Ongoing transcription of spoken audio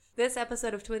This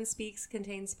episode of Twin Speaks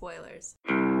contains spoilers.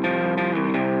 Hello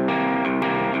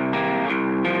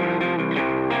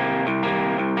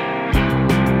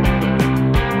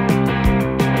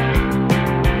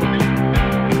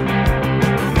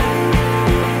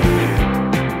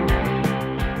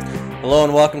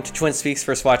and welcome to Twin Speaks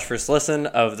First Watch First Listen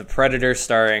of The Predator,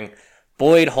 starring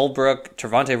Boyd Holbrook,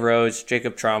 Trevante Rhodes,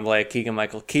 Jacob Tremblay,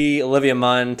 Keegan-Michael Key, Olivia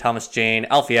Munn, Thomas Jane,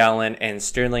 Alfie Allen, and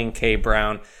Sterling K.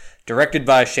 Brown. Directed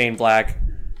by Shane Black.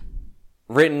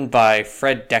 Written by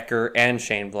Fred Decker and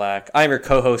Shane Black. I'm your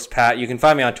co-host, Pat. You can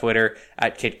find me on Twitter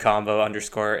at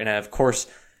KidCombo_. And of course,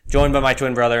 joined by my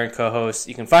twin brother and co-host.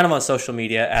 You can find him on social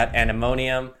media at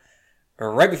Antimonium.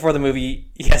 Right before the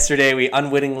movie yesterday, we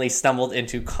unwittingly stumbled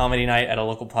into comedy night at a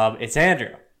local pub. It's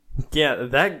Andrew. Yeah,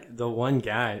 the one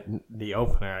guy, the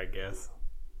opener, I guess,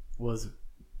 was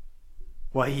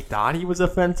what he thought he was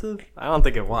offensive. I don't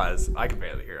think it was. I could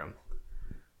barely hear him.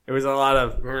 It was a lot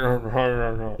of,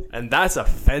 and that's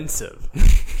offensive.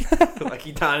 Like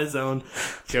he thought his own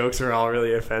jokes were all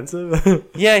really offensive.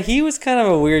 Yeah, he was kind of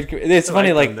a weird. It's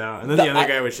funny, like, and then the other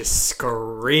guy was just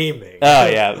screaming. Oh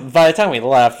yeah! By the time we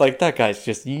left, like that guy's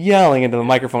just yelling into the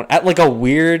microphone at like a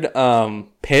weird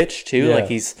pitch too. Yeah. Like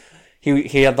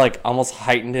he had like almost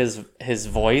heightened his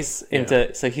voice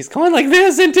into, so he's going like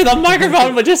this into the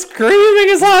microphone, but just screaming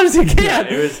as loud as he can. Yeah,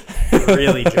 it was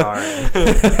really jarring.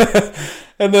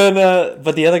 And then,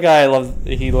 but the other guy,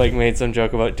 he like made some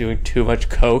joke about doing too much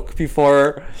coke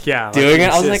before doing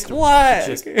it. I was like, what?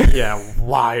 Just,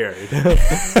 wired.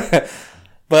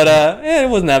 But it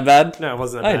wasn't that bad. No, it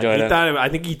wasn't that I bad. enjoyed it. I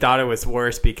think he thought it was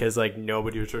worse because like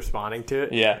nobody was responding to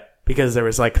it. Yeah. Because there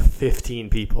was like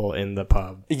 15 people in the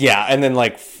pub. Yeah, and then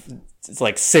like it's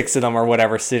like 6 of them or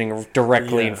whatever sitting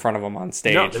directly in front of him on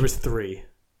stage. No, there was 3.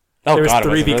 Oh, there was God,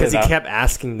 3 because really he kept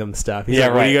asking them stuff. He's yeah,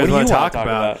 like, right. What do you guys want to talk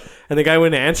about? And the guy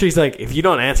wouldn't answer. He's like, if you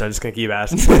don't answer, I'm just going to keep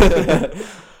asking. Did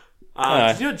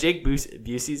you know Jake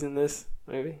Busey's in this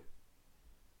movie?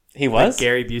 He was? Like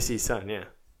Gary Busey's son, yeah.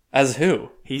 As who?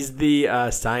 He's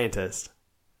the scientist.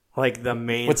 Like the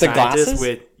main with the scientist glasses?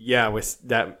 with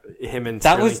that him and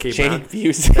that Sterling was K. Jake Brown.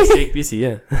 Busey. That's Jake Busey,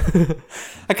 yeah.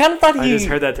 I kind of thought I just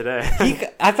heard that today.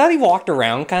 I thought he walked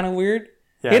around kind of weird.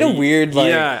 He had a weird like.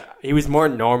 Yeah, he was more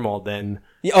normal than.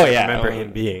 Oh yeah, I remember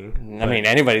him being. I mean,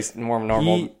 anybody's more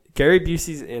normal. Gary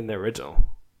Busey's in the original.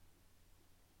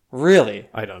 Really?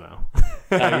 I don't know.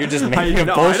 You're just making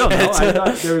bullshit. I don't know. I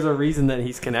thought there was a reason that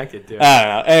he's connected to it. I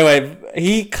don't know. Anyway,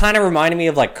 he kind of reminded me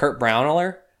of like Kurt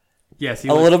Browner. Yes,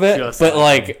 a little bit, but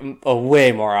like a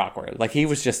way more awkward. Like he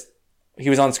was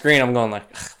on screen. I'm going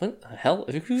like, what the hell?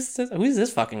 Who's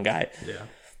this fucking guy? Yeah.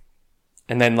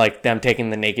 And then like them taking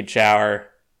the naked shower.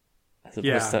 As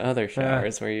opposed to other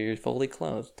showers where you're fully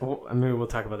clothed. Well, I mean, we'll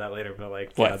talk about that later, but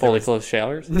like... What, fully clothed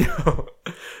showers? No.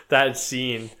 That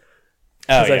scene.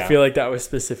 Oh, yeah. I feel like that was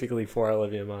specifically for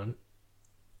Olivia Munn.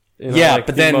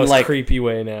 But then most like... creepy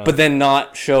way now. But then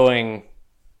not showing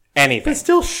anything. It's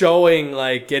still showing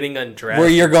like getting undressed. Where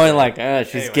you're going like,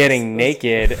 she's getting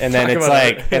naked. And then it's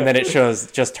like... And then it shows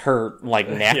just her like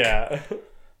neck. Yeah.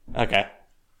 Okay,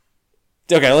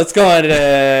 let's go on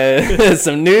to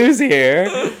some news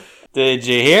here. Did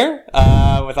you hear?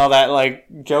 With all that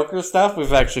like Joker stuff,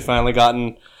 we've actually finally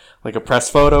gotten like a press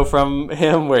photo from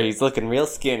him where he's looking real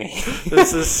skinny.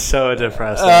 This is so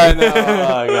depressing. I know.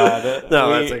 Oh god.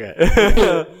 No, that's okay.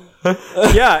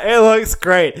 Yeah, it looks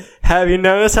great. Have you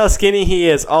noticed how skinny he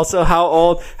is? Also, how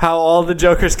all the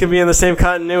Jokers can be in the same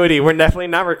continuity. We're definitely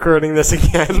not recording this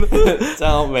again.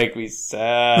 Don't make me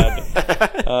sad.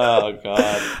 Oh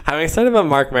god. I'm excited about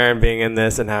Mark Maron being in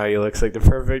this and how he looks like the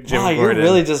perfect Jim Gordon. You're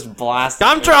really just blasting.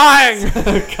 I'm trying.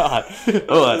 Oh god.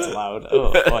 Oh, that's loud.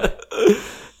 Oh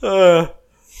boy.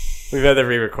 We've had to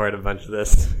re-record a bunch of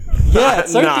this. Yeah, it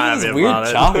started doing this weird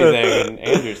choppy thing, and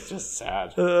Andrew's just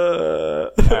sad.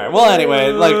 Alright, well anyway,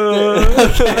 like,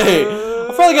 okay.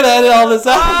 I'm probably gonna edit all this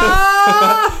out.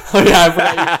 Oh yeah, I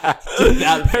forgot.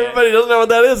 Everybody doesn't know what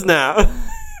that is now.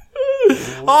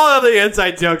 All of the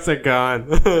inside jokes are gone.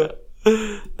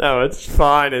 No, it's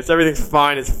fine. Everything's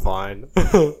fine. It's fine.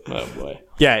 Oh boy.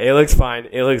 Yeah, it looks fine.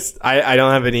 It looks... I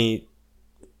don't have any...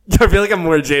 I feel like I'm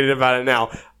more jaded about it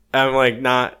now. I'm like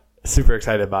not super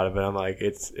excited about it, but I'm like,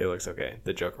 it looks okay.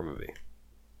 The Joker movie.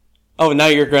 Oh, now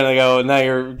you're gonna go. Now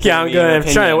you're. Yeah, I'm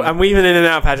good. I'm weaving in and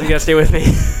out, Patrick. You gotta stay with me.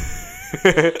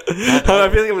 I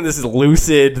feel like I'm in this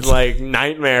lucid like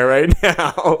nightmare right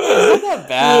now. It's not that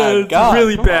bad. It's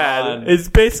really bad. On. It's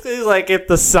basically like if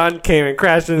the sun came and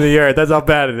crashed into the earth. That's how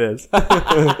bad it is.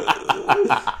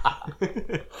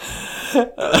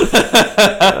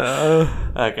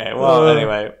 Okay. Well,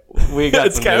 anyway, we got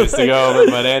It's some kinda news to like- go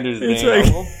over, but Andrew's it's being like- a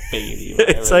little baby. with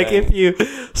It's like everything. if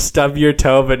you stub your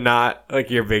toe, but not like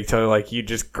your big toe, like you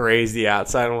just graze the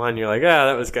outside one. You're like,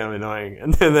 that was kind of annoying.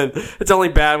 And then it's only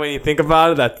bad when you think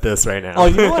about it. That's this right now. Oh,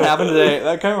 you know what happened today?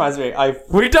 That kind of reminds me.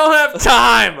 We don't have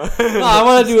time. I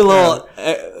want to do a little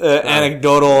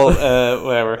anecdotal,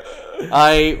 whatever.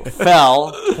 I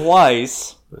fell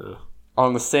twice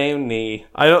on the same knee.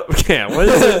 I don't. Yeah. What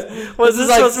is this? What is this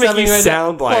Like supposed to make something you right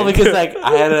sound now. like? Well, because like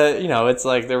I had it's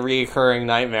like the reoccurring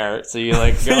nightmare. So you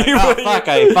like go like, You- oh fuck,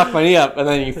 I fucked my knee up, and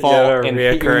then you fall Yeah, and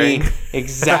hit your knee reoccurring.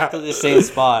 exactly the same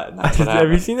spot. And that's what Have you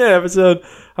happened. seen that episode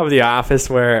of The Office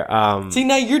where? See,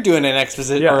 now you're doing an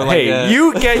exposition. Yeah, or like hey,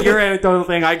 you get your anecdotal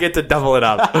thing. I get to double it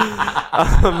up.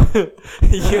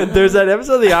 There's that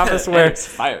episode of The Office where it's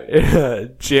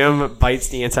fired. Jim bites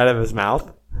the inside of his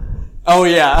mouth. Oh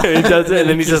yeah, He does it, and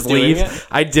then he just doing leaves. it?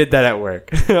 I did that at work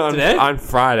on, Today? on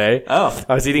Friday. Oh.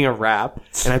 I was eating a wrap,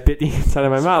 and I bit the inside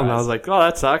of my mouth, and I was like, "Oh,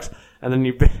 that sucks." And then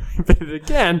you bit it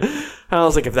again, and I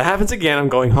was like, "If that happens again, I'm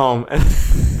going home." And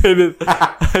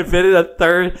I bit it a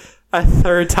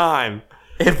third time,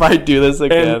 If I do this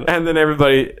again, and then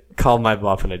everybody called my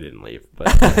bluff, and I didn't leave. But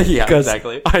yeah, 'cause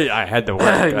exactly. I had to work.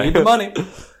 I need the money.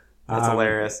 That's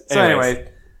hilarious. So anyway,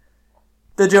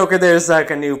 the Joker, there's like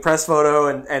a new press photo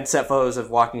and set photos of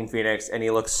Joaquin Phoenix, and he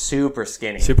looks super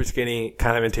skinny. Super skinny,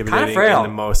 kind of intimidating frail. in the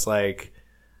most like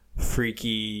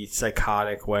freaky,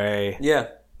 psychotic way. Yeah.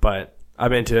 But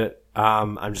I'm into it.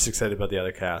 I'm just excited about the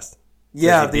other cast.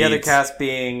 Yeah, Zazie the other Beetz, cast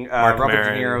being Mark Robert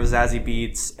Maron, De Niro, Zazie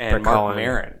Beetz, and Brett Mark Cullen.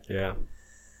 Maron. Yeah.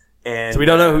 And So we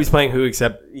don't know who's playing who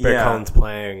except Brett Yeah. Cullen's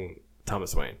playing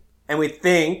Thomas Wayne. And we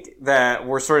think that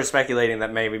we're sort of speculating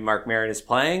that maybe Mark Maron is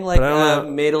playing like But I don't a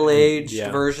know. middle-aged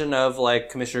Yeah. version of like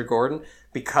Commissioner Gordon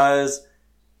because,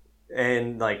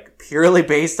 and like purely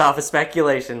based off of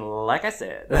speculation, like I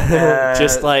said,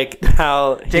 Just like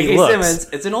how he J.K. looks. Simmons,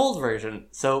 it's an old version.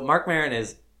 So Mark Maron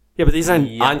is. Yeah, but these are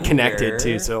Younger. unconnected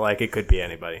too, so like it could be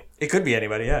anybody. It could be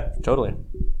anybody. Yeah, totally.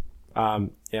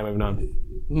 Yeah, moving on.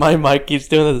 My mic keeps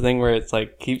doing this thing where it's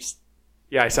like keeps.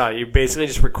 Yeah, I saw it. You're basically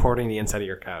just recording the inside of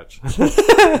your couch.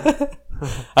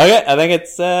 Okay, I think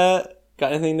it's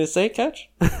got anything to say, Catch?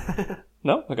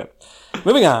 No? Okay.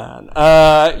 Moving on.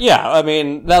 Yeah, I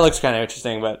mean, that looks kind of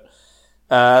interesting, but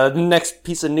the next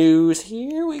piece of news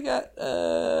here, we got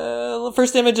the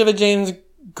first image of a James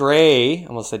Gray. I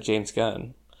almost said James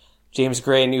Gunn. James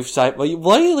Gray, new site. Why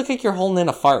do you look like you're holding in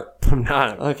a fart? I'm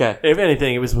not. Okay. If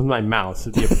anything, it was with my mouth.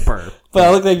 It'd be a burp. But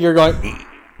I look like you're going,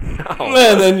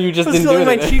 and then you just I was didn't do feeling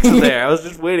my anything. cheeks were there. I was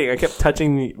just waiting. I kept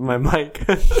touching my mic.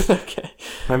 Okay.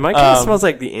 My mic kind of smells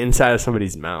like the inside of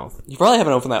somebody's mouth. You probably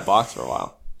haven't opened that box for a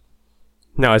while.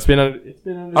 No, it's been under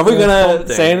Are we the gonna phone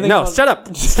say thing. anything No, about- shut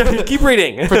up. Keep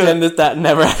reading. Pretend that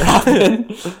never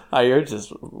happened. Oh, you're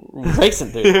just racing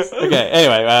through this. Okay,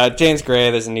 anyway, James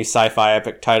Gray, there's a new sci-fi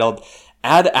epic titled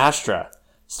Ad Astra,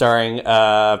 starring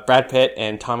Brad Pitt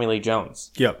and Tommy Lee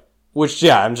Jones. Yep. Which,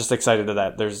 yeah, I'm just excited to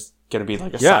that. There's going to be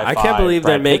like a Yeah, sci-fi I can't believe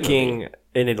they're Brad Pitt making movie.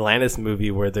 an Atlantis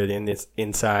movie where they're in this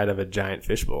inside of a giant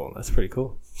fishbowl. That's pretty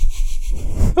cool.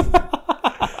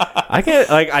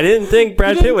 I didn't think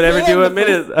Brad Pitt would ever say do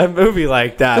that a movie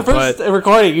like that, The first but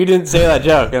recording, you didn't say that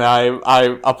joke, and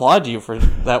I applaud you for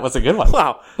that. Was a good one.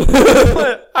 wow.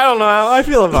 I don't know how I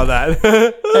feel about that.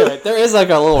 Anyway, there is like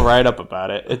a little write-up about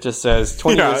it. It just says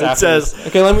 20 Yeah, years it after. says-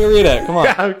 Okay, let me read it. Come on.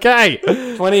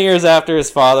 Okay. 20 years after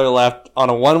his father left on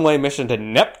a one-way mission to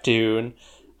Neptune,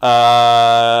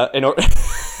 in order.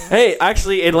 Hey,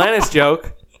 actually, Atlantis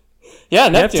joke. Yeah,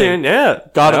 Neptune, yeah.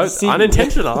 God of No, the sea.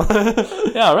 unintentional.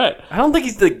 Yeah, right. I don't think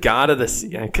he's the god of the sea.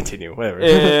 Yeah, continue, whatever.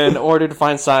 In order to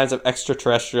find signs of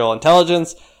extraterrestrial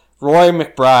intelligence, Roy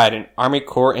McBride, an Army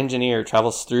Corps engineer,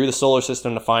 travels through the solar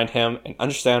system to find him and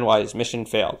understand why his mission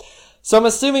failed. So I'm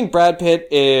assuming Brad Pitt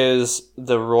is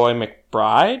the Roy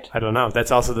McBride? I don't know.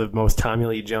 That's also the most Tommy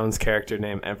Lee Jones character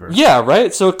name ever. Yeah,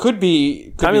 right? So it could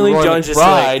be Tommy Lee Roy Jones McBride just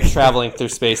like- traveling through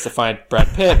space to find Brad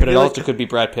Pitt, but it feel also could be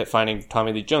Brad Pitt finding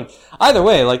Tommy Lee Jones. Either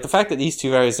way, like the fact that these two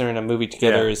guys are in a movie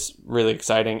together Yeah. is really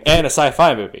exciting, and a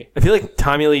sci-fi movie. I feel like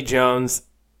Tommy Lee Jones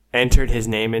entered his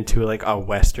name into like a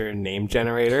Western name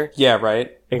generator Yeah,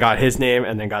 right? and got his name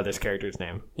and then got this character's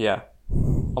name. Yeah.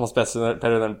 Almost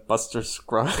better than Buster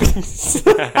Scruggs.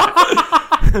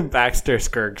 Baxter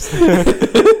Skirks.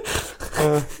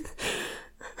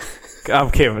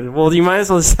 Okay, well, you might as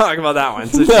well just talk about that one.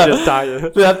 So just talk.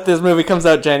 This movie comes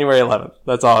out January 11th.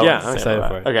 That's all. Yeah, I'm I'm excited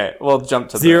about for it. Okay, we'll jump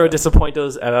to 0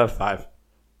 disappointos out of 5.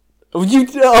 You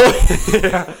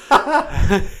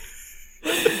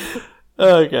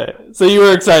Okay, so you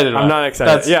were excited. About I'm not excited.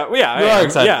 That's- yeah, you are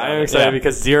excited Yeah, about I'm it, excited yeah.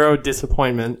 because 0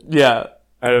 disappointment. Yeah.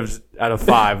 out of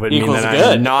 5 would mean Equals that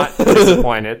good. I'm not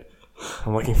disappointed.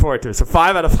 I'm looking forward to it. So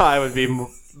 5 out of 5 would be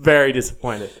very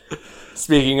disappointed.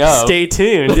 Speaking of, Stay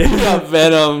tuned.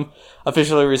 Venom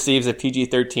officially receives a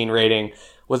PG-13 rating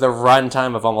with a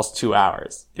runtime of almost 2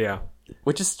 hours, Yeah.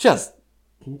 which is just...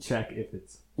 Can you check if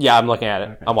it's... Yeah, I'm looking at it.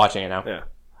 Okay. I'm watching it now. Yeah.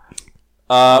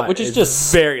 Which is It's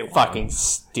just very long. fucking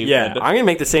stupid. Yeah, I'm gonna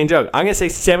make the same joke. I'm gonna say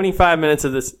 75 minutes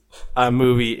of this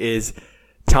movie is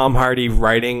Tom Hardy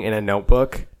riding in a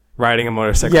notebook, riding a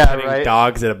motorcycle, Yeah, petting right.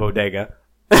 dogs at a bodega.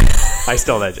 I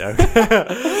stole that joke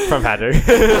from Patrick.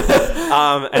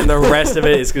 And the rest of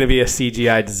it is gonna be a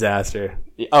CGI disaster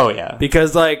Oh, yeah.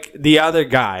 because, like, the other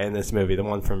guy in this movie, the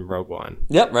one from Rogue One,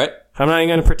 Yep, right. I'm not even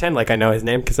gonna pretend like I know his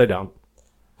name because I don't.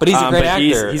 But he's a great But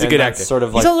actor. He's a and good that's actor. Sort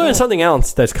of he's like, also in something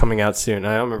else that's coming out soon.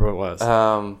 I don't remember what it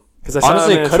was. Because I saw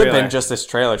honestly, him in it a could have trailer. been just this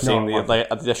trailer, seeing it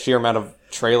the sheer amount of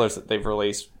trailers that they've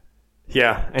released.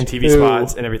 Yeah, and TV Ew.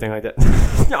 spots and everything like that.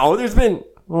 No, there's been...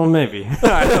 Well, maybe.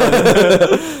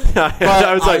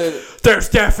 I was like, there's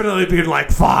definitely been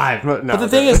like 5. But, no, But the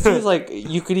thing is, too, is like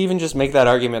you could even just make that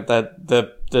argument that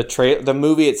the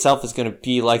movie itself is going to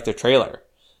be like the trailer,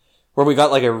 where we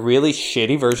got like a really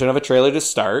shitty version of a trailer to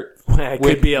start. it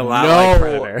could with be a lot no- like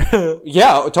Predator.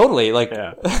 Yeah, totally. Like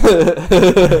Yeah.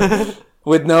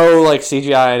 with no like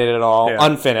CGI in it at all, Yeah.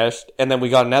 unfinished, and then we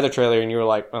got another trailer, and you were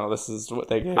like, "Oh, this is what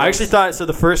they gave." I actually thought, so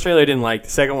the first trailer I didn't like, the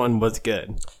second one was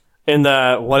good. And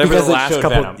the, whatever Because the it last showed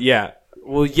couple, Venom. yeah.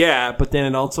 Well, yeah, but then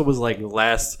it also was like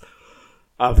less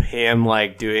of him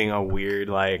like doing a weird,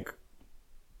 like,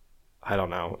 I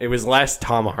don't know. It was less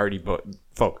Tom Hardy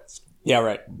focused. Yeah,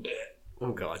 right.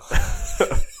 Oh god.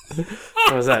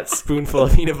 What was that spoonful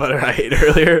of peanut butter I ate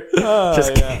earlier?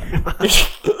 Just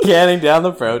Canning down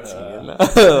the protein.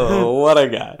 Oh, what a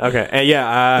guy. okay, and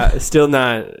yeah, still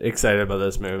not excited about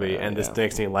this movie, and this yeah.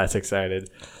 makes me less excited.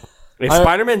 If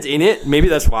Spider-Man's in it, maybe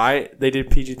that's why they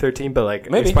did PG-13. But like,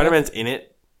 Maybe, if Spider-Man's in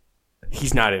it,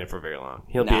 he's not in it for very long.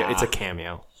 He'll be. Nah. It's a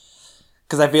cameo.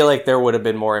 Because I feel like there would have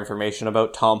been more information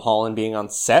about Tom Holland being on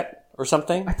set or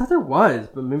something. thought there was,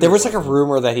 but maybe There was like a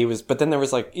rumor that he was, but then there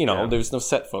was like, Yeah. there was no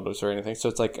set photos or anything. So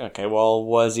it's like, okay, well,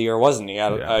 was he or wasn't he?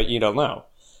 Yeah. You don't know.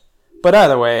 But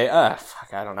either way,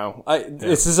 fuck, I don't know.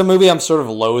 This is a movie I'm sort of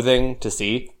loathing to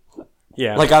see.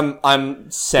 Yeah, Like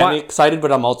I'm semi excited,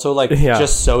 but I'm also like Yeah.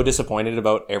 just so disappointed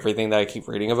about everything that I keep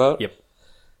reading about. Yep.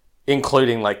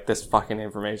 Including like this fucking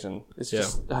information. It's Yeah.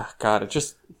 just, God, it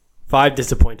just. 5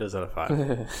 disappointers out of 5.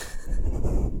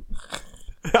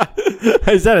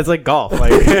 I said it's like golf.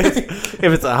 Like, if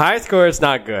it's a high score, it's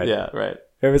not good. Yeah, right.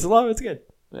 If it's low, it's good.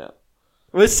 Yeah.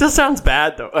 Well, it still sounds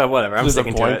bad though. Whatever. I'm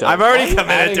sticking to it. Disappointed. I've already Why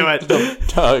are you committed to adding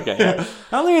it. Okay. Yeah.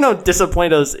 I don't even know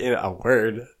disappointers in a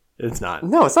word. It's not.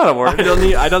 No, it's not a word.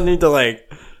 I don't need to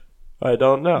like. I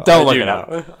don't know. Don't I look do it know.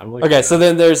 up. I'm looking Okay, it so up.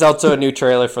 then there's also a new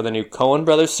trailer for the new Coen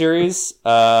Brothers series,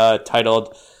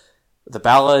 titled "The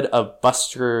Ballad of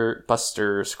Buster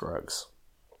Scruggs,"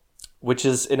 which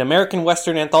is an American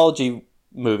Western anthology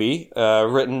movie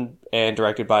written and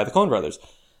directed by the Coen Brothers.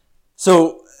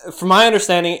 So, from my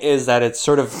understanding, is that it's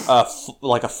sort of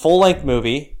like a full length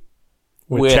movie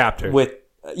with chapters.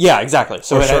 Yeah, exactly.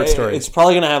 So Or short stories. it's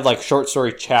probably going to have like short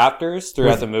story chapters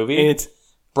throughout the movie. And it's.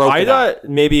 broken I up. thought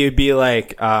maybe it'd be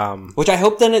like. Which I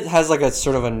hope then it has like a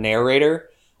sort of a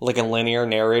narrator, like a linear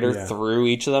narrator Yeah. through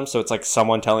each of them. So it's like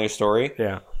someone telling a story.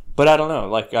 Yeah. But I don't know.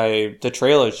 Like the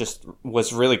trailer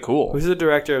was really cool. Who's the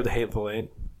director of The Hateful Eight?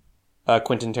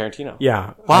 Quentin Tarantino.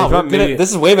 Yeah. Wow, I thought maybe,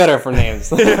 this is way better for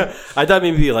names. I thought maybe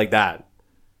it'd be like that.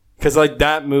 Because like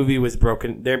that movie was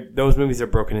broken. Those movies are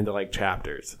broken into like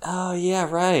chapters. Oh yeah,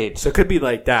 right. So it could be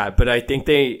like that. But I think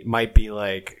they might be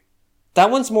like. That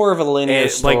one's more of a linear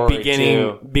story Like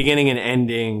too. beginning and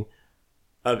ending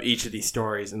of each of these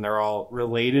stories, and they're all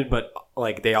related, but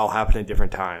like they all happen at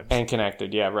different times. And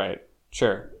connected. Yeah, right.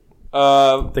 Sure.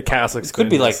 The cast looks Could good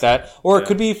be in like this. that, or Yeah. it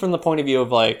could be from the point of view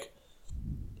of like,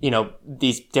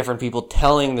 these different people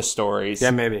telling the stories.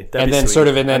 Yeah, maybe. That'd and be then sweet. sort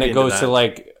of, and then I'd be it into goes that. to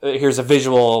like, here's a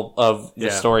visual of the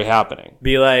Yeah. story happening.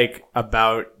 Be like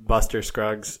about Buster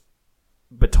Scruggs,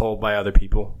 but told by other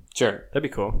people. Sure. That'd be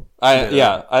cool.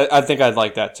 I think I'd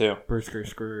like that too. Buster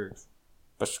Scruggs.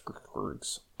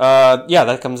 Yeah,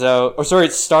 that comes out. Or sorry,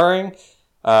 it's starring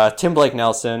Tim Blake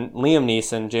Nelson, Liam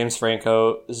Neeson, James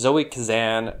Franco, Zoe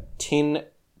Kazan,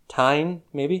 Tyne,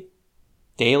 maybe,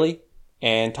 Daly,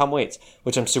 and Tom Waits,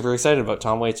 which I'm super excited about.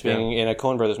 Tom Waits being in a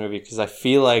Coen Brothers movie because I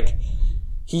feel like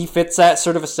he fits that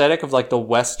sort of aesthetic of like the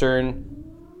Western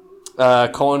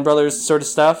Coen Brothers sort of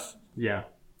stuff. Yeah.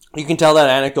 You can tell that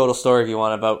anecdotal story if you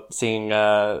want about seeing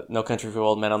No Country for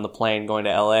Old Men on the plane going to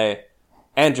L.A.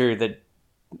 Andrew,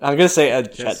 I'm going to say a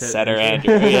jet setter,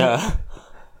 Andrew. Yeah.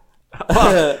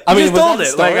 I mean, was just told that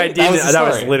it. the Like, story? I did. That was the That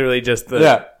was story. literally just the.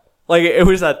 Yeah. Like, it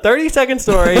was a 30-second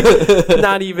story,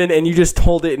 not even, and you just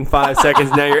told it in 5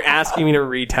 seconds. Now you're asking me to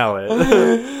retell it.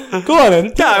 Go on,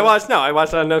 then. Yeah, I watched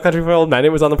No Country for Old Men.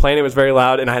 It was on the plane. It was very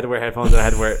loud, and I had to wear headphones, and I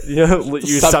had to wear,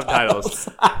 use subtitles.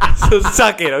 So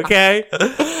suck it, okay?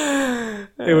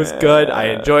 It was good. I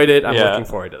enjoyed it. I'm Yeah. looking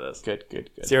forward to this. Good.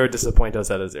 0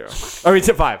 disappointos out of 0. I mean,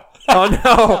 5. Oh,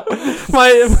 no.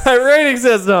 My rating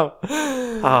system.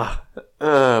 Ah,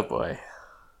 Oh, boy.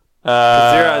 0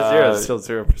 out of 0 is still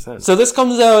 0%. So this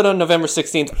comes out on November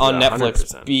 16th on Yeah,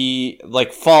 Netflix,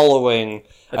 100%. Following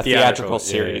a theatrical, theatrical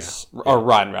series, or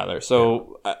run, rather.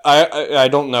 So I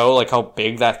don't know, like, how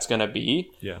big that's going to be.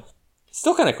 Yeah.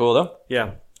 Still kind of cool, though.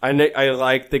 Yeah. I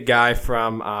like the guy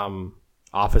from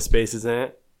Office Space is in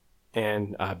it,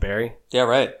 and Barry. Yeah,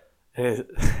 right. And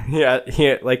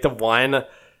he like the one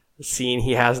scene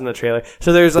he has in the trailer.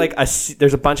 So there's like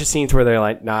there's a bunch of scenes where they're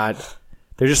like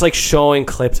they're just like showing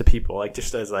clips of people, like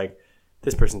just as like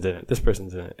this person's in it, this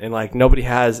person's in it, and like nobody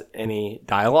has any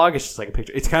dialogue. It's just like a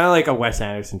picture. It's kind of like a Wes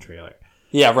Anderson trailer.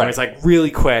 Yeah, Where right. it's like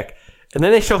really quick, and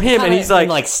then they show him, and he's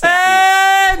like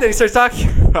snappy. and then he starts talking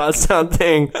about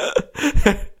something.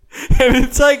 And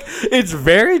it's like, it's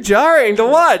very jarring to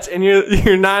watch, and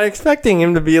you're not expecting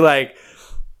him to be like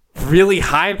really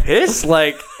high pitched,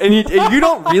 like, and you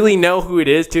don't really know who it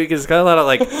is too, because it's got a lot of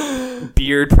like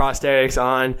beard prosthetics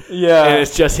on, Yeah. and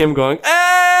it's just him going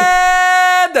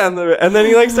down and then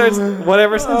he like starts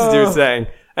whatever some dude's saying.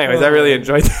 Anyways, I really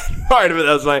enjoyed that part of it.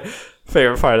 That was my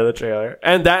favorite part of the trailer,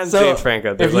 and that and James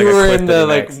Franco. If There's you like a were clip in that the he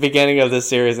like makes. beginning of this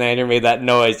series and Andrew made that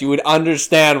noise, you would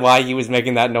understand why he was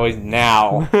making that noise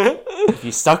now. If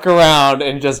you stuck around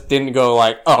and just didn't go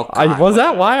like, "Oh, God. Was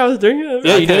that why I was doing it?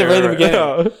 Yeah, I you did it can't right in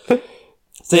the remember.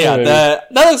 So yeah, Maybe. that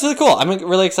looks really cool. I'm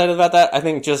really excited about that. I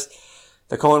think just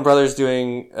the Coen brothers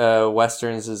doing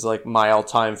westerns is like my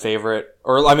all-time favorite,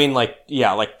 or I mean, like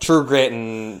True Grit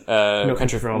and No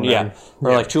Country for Old Men. yeah,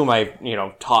 or like two of my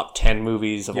top 10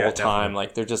 movies of Yeah, all time. definitely.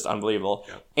 Like they're just unbelievable.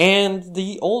 And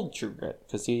the old True Grit,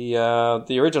 because the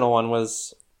original one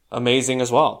was amazing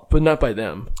as well. But not by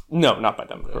them. No, not by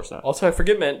them, of course not. Also, I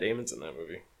forget Matt Damon's in that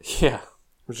movie, Yeah,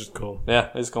 which is cool. yeah,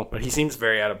 it's cool. But he seems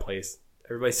very out of place.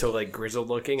 Everybody's so like grizzled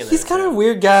looking, and He's kind of a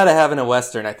weird guy to have in a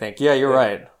western. I think. Yeah, you're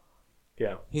right.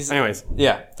 yeah. Anyways,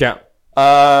 yeah. Yeah.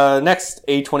 Next,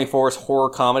 A24's horror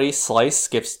comedy Slice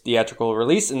skips theatrical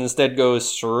release and instead goes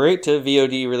straight to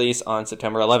VOD release on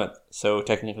September 11th. So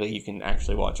technically, you can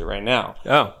actually watch it right now.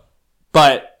 Oh,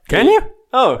 But can you?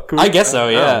 Oh, cool. I guess so.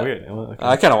 Yeah, Oh, weird. Okay.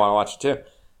 I kind of want to watch it too.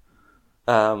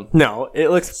 No, it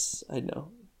looks. I know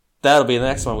that'll be the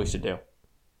next one we should do.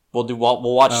 We'll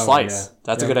watch Slice. Yeah.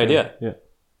 That's a Yeah, good idea. Yeah.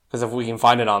 Because if we can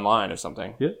find it online or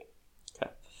something. Yeah.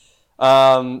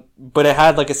 But it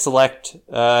had like a select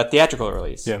theatrical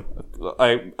release. Yeah.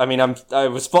 It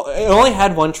only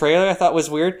had one trailer. I thought was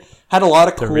weird. Had a lot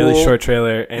of It's a cool, really short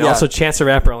trailer, and Yeah. also Chance the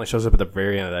Rapper only shows up at the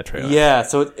very end of that trailer. Yeah,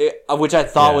 so which I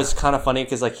thought Yeah. was kind of funny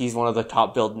because like he's one of the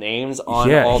top billed names on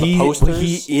yeah. all the posters.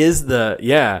 He is the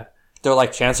They're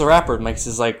like Chance the Rapper makes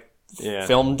his like Yeah.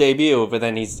 film debut, but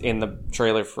then he's in the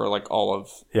trailer for like all of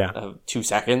Yeah. 2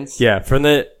 seconds. Yeah,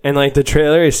 and like the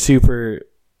trailer is super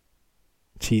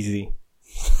cheesy.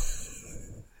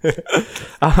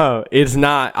 It's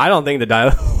not. I don't think the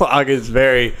dialogue is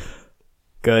very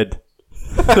good.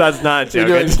 That's not a joke.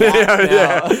 You're doing that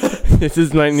now. This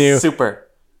is my new Super.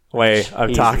 way of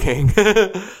Easy. talking.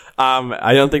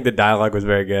 I don't think the dialogue was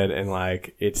very good, and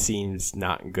like it seems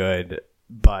not good,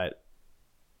 but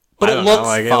But I it don't looks know,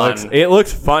 like, fun. It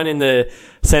looks fun in the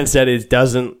sense that it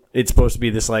doesn't. It's supposed to be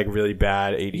this like really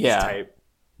bad 80s Yeah. type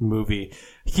movie.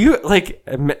 You like?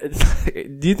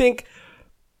 Do you think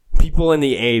people in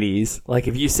the 80s, like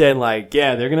if you said like,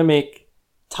 yeah, they're gonna make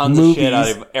Tons movies, of shit out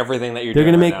of everything that you're they're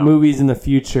doing gonna right make now. movies in the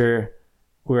future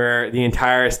where the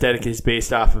entire aesthetic is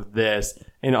based off of this,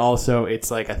 and also it's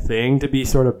like a thing to be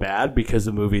sort of bad because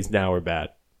the movies now are bad,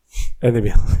 and they'd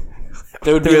be.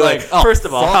 They would They'd be be like, oh, first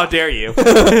of all, fuck. how dare you?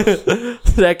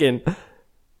 Second,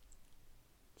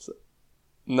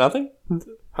 Nothing?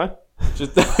 huh?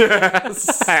 Just all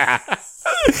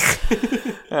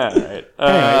right.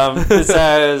 This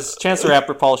has Chance the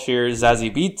Rapper, Paul Shears,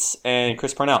 Zazie Beetz, and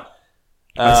Chris Parnell.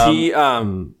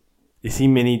 Is he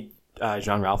mini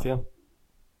Jean-Ralphio?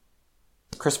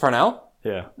 Chris Parnell?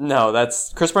 Yeah, No,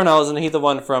 that's Chris Parnell. Isn't he the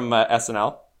one from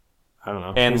SNL? I don't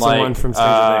know. And He's like the one from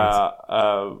Stranger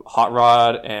Things. Hot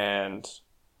Rod and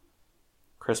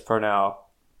Chris Parnell.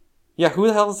 Yeah, who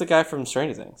the hell is the guy from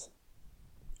Stranger Things?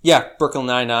 Yeah, Brooklyn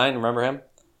Nine-Nine. Remember him?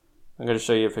 I'm going to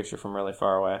show you a picture from really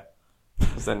far away.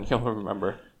 'Cause then you'll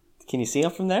remember. Can you see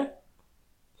him from there?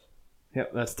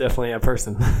 Yep, that's definitely a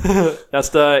person. It's Chris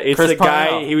the guy.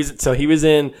 Parnell. He was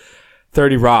in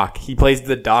 30 Rock. He plays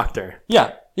the doctor.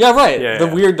 Yeah, right. The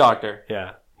weird doctor.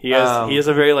 Yeah, he has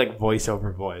a very like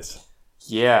voiceover voice.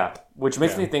 Yeah, which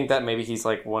makes me think that maybe he's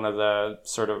like one of the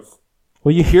sort of.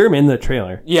 Well, you hear him in the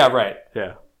trailer. Yeah, right.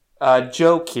 Yeah.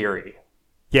 Joe Keery.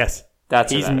 Yes,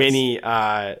 He's mini.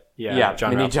 John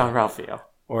Ralphio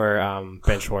or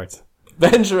Ben Schwartz.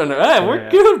 Benjamin, we're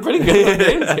doing pretty good with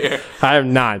names here. I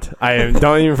am not.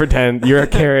 Don't even pretend. You're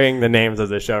carrying the names of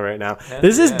the show right now.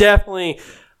 This is definitely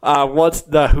what's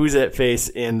the Who's It face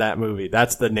in that movie.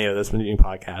 That's the name of this movie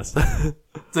podcast.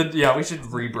 We should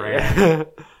rebrand.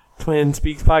 Twin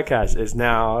Speaks podcast is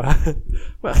now.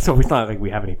 Well, so it's not like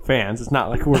we have any fans. It's not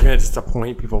like we're going to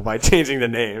disappoint people by changing the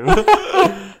name.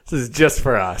 This is just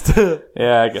for us.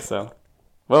 Yeah, I guess so.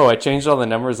 Whoa, I changed all the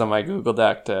numbers on my Google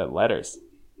Doc to letters.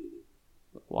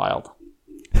 Wild.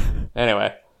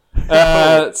 Anyway.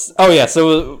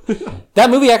 So that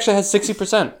movie actually has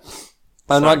 60%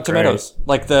 on Rotten Tomatoes.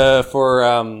 Like the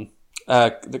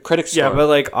critics score. Yeah, but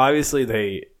like obviously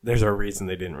there's a reason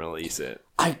they didn't release it.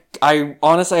 I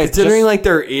honestly, considering like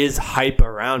there is hype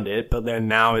around it, but then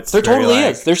now there totally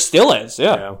is. There still is.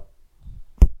 Yeah.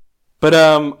 But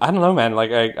I don't know, man. Like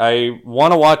I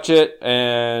want to watch it,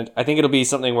 and I think it'll be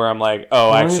something where I'm like, oh,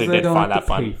 I actually did find that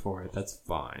fun. Pay for it. That's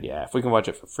fine. Yeah, if we can watch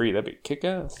it for free, that'd be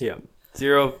kick-ass. Yeah,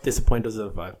 0 disappointments out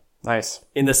of 5. Nice.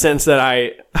 In the sense that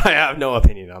I have no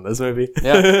opinion on this movie.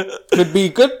 Yeah, could be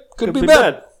good, could be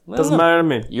bad. Doesn't matter to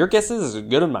me. Your guess is as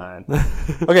good as mine.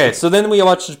 Okay, so then we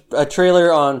watched a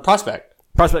trailer on Prospect.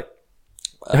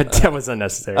 That was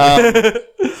unnecessary.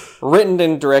 Written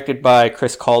and directed by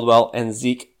Chris Caldwell and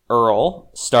Zeke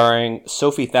Earl, starring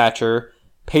Sophie Thatcher,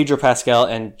 Pedro Pascal,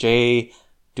 and Jay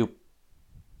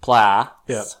Duplass.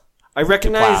 Yeah, I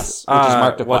recognize which is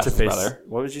Mark Duplass' what's her face? brother.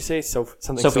 What would you say?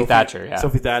 Sophie Thatcher. Yeah,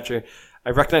 Sophie Thatcher. I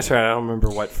recognize her. I don't remember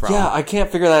what from. Yeah, I can't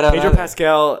figure that out. Pedro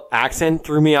Pascal accent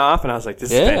threw me off, and I was like,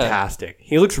 "This is fantastic."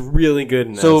 He looks really good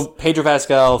in this. So Pedro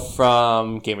Pascal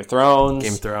from Game of Thrones.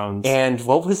 And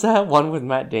what was that one with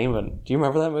Matt Damon? Do you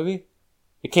remember that movie?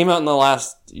 It came out in the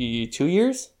last 2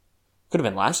 years. Could have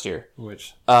been last year.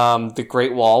 Which? The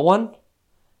Great Wall one,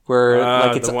 where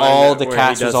like it's all the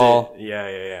cast was all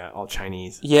all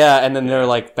Chinese. Yeah, and then they're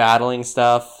like battling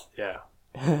stuff. Yeah.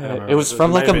 It was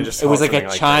from like a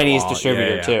Chinese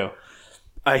distributor too.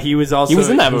 He was in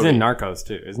that movie. He's in Narcos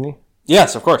too, isn't he?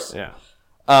 Yes, of course. Yeah.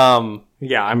 I'm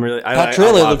really. That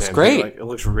trailer looks great. It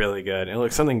looks really good. It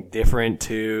looks something different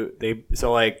too.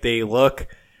 They look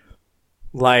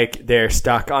like they're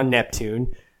stuck on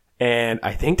Neptune, and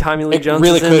I think Tommy Lee Jones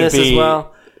is in this as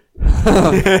well.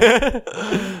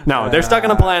 No, they're stuck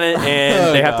on a planet,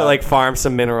 and they have to like farm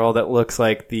some mineral that looks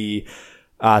like the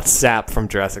sap from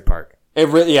Jurassic Park.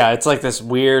 It's like this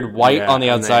weird white on the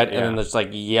outside, and then there's like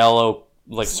yellow,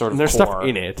 like sort of. And there's core. stuff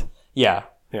in it. Yeah.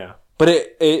 Yeah. But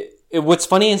it what's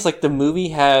funny is like the movie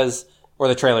has, or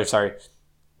the trailer, sorry,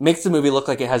 makes the movie look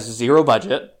like it has zero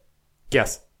budget.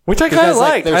 Yes. Which I kind of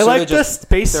like. I like the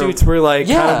spacesuits were like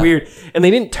kind of weird, and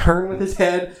they didn't turn with his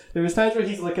head. There was times where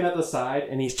he's looking at the side,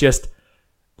 and he's just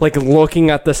like looking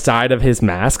at the side of his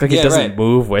mask, like it doesn't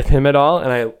move with him at all.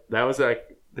 And that was like,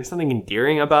 there's something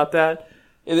endearing about that.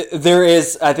 There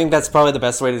is. I think that's probably the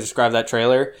best way to describe that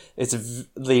trailer.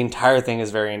 The entire thing is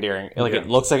very endearing. Like it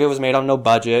looks like it was made on no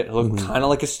budget. It looked kind of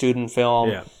like a student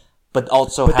film, but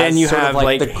also. But then you have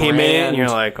like the him in it, and you're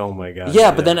like, oh my god. Yeah,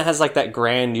 but then it has like that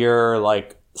grandeur,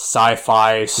 like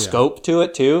sci-fi scope to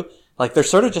it too. Like they're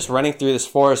sort of just running through this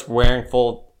forest wearing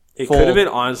full. It could have been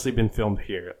honestly been filmed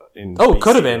here in. Oh, it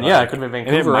could have been. Yeah, it could have been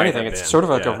Vancouver or anything. It's sort of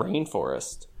like a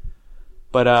rainforest.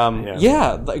 But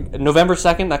like November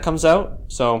 2nd that comes out,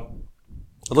 so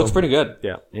it looks pretty good.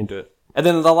 Yeah, into it. And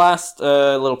then the last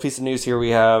little piece of news here we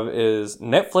have is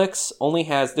Netflix only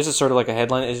has, this is sort of like a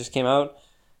headline that just came out.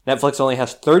 Netflix only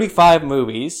has 35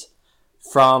 movies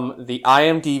from the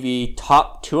IMDb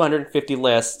top 250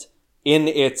 list in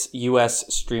its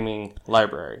US streaming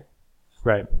library.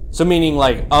 Right. So meaning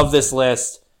like of this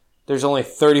list, there's only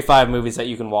 35 movies that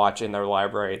you can watch in their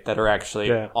library that are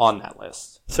actually on that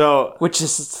list. So, which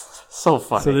is so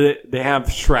funny. So they have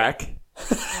Shrek,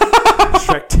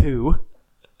 Shrek 2.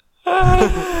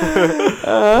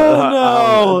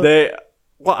 Oh no!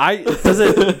 Does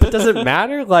it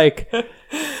matter? Like,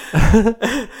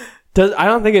 I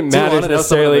don't think it matters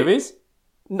necessarily. Know movies?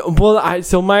 No, well,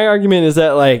 so my argument is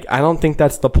that like I don't think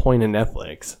that's the point of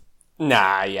Netflix.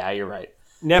 Nah, yeah, you're right.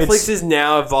 Netflix is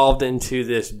now evolved into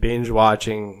this binge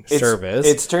watching service.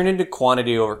 It's turned into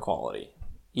quantity over quality.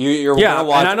 You're gonna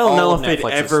watch and I don't know if it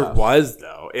Netflix's ever stuff. was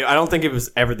though. I don't think it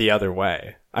was ever the other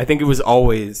way. I think it was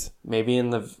always Maybe in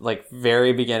the like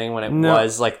very beginning when it No.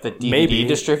 was like the DVD Maybe.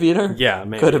 distributor. yeah,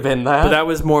 maybe. Could have been that. But that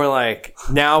was more like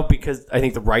now because I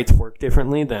think the rights work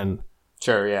differently than.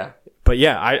 Sure, yeah. But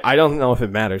yeah, I don't know if it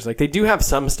matters. Like they do have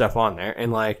some stuff on there,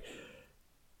 and like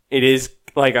it is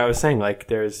like I was saying, like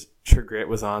there's True Grit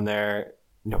was on there,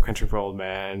 No Country for Old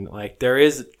Men. Like there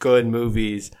is good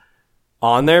movies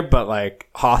on there, but like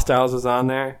Hostiles was on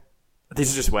there.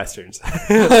 These are just westerns.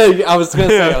 I was gonna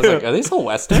say, I was like, are these all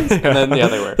westerns? And then yeah,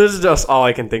 they were. This is just all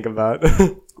I can think about.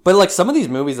 But like some of these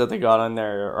movies that they got on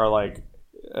there are like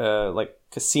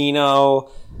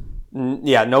Casino,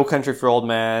 No Country for Old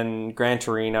Men, Gran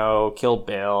Torino, Kill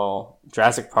Bill,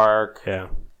 Jurassic Park, yeah.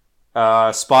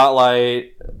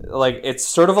 Spotlight. Like it's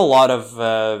sort of a lot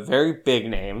of very big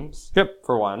names. Yep.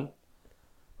 For one.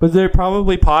 But they're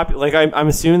probably popular. Like I'm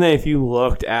assuming that if you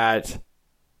looked at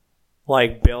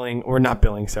like billing or not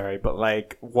billing, sorry, but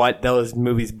like what those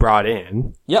movies brought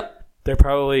in, Yep. they're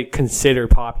probably considered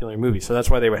popular movies. So that's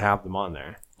why they would have them on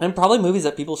there. And probably movies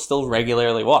that people still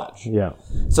regularly watch. Yeah.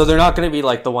 So they're not going to be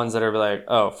like the ones that are like,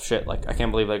 oh shit, like I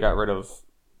can't believe they got rid of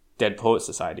Dead Poet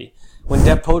Society. When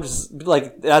Dead Poet is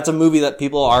like, that's a movie that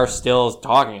people are still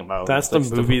talking about. That's the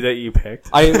Like, movie that you picked.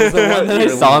 It was the one that I You're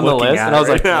saw on the looking list, at and I was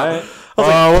it like, right now.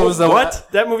 what? What was the what?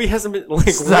 That movie hasn't been like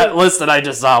that list that I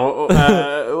just saw? What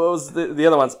was the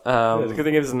other ones? It's a good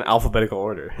thing it was in alphabetical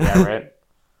order. Yeah, right.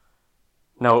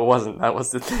 No, it wasn't. That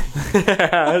was the thing.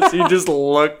 So you just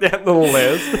looked at the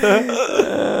list.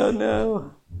 Oh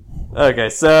no. Okay,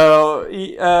 so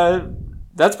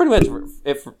that's pretty much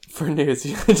it for news.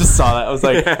 I just saw that. I was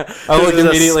like, I looked There's a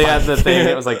immediately at the spike. thing. And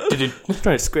it was like, I'm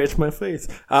trying to scratch my face.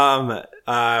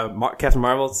 Captain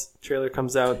Marvel's trailer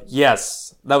comes out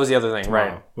yes, that was the other thing,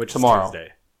 tomorrow, right? which tomorrow, is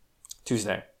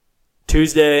Tuesday.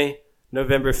 Tuesday,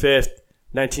 November 5th,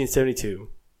 1972.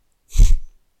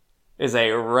 Is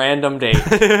a random date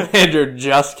Andrew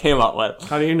just came up with.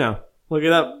 How do you know? Look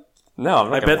it up. No, I'm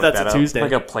not I gonna bet look that's that a up. Tuesday. I'm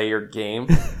not gonna play your game.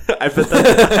 I bet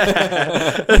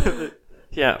that.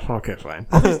 Yeah. Okay. Fine.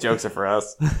 These jokes are for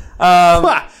us.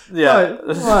 What? Yeah.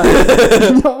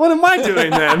 What am I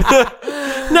doing then?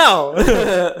 No.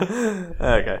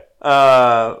 Okay.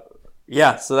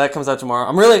 Yeah, so that comes out tomorrow.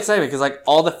 I'm really excited because like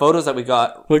all the photos that we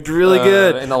got Looked really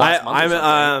good. in the last month or something.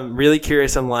 I'm really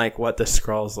curious on like what the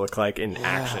Skrulls look like in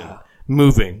action,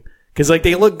 moving, because like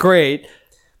they look great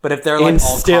But if they're like in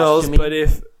all stills, costumey, but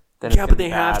if then it's yeah, gonna but be they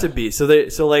have bad. to be. So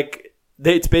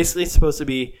it's basically supposed to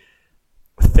be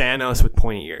Thanos with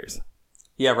pointy ears,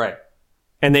 Yeah, right.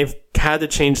 and they've had to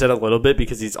change that a little bit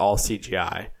because he's all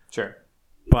CGI. Sure.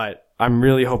 But I'm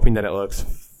really hoping that it looks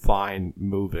fine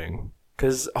moving.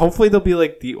 Because hopefully they'll be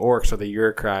like the orcs or the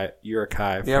Urukai.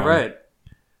 Yeah, right.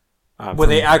 Where from-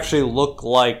 they actually look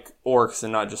like orcs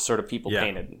and not just sort of people Yeah.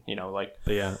 painted. You know, like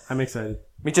But yeah, I'm excited.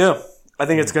 me too. I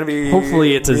think it's gonna be.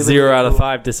 Hopefully it's a really 0 out of cool.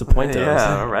 5 disappointos.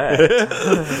 Yeah, all right.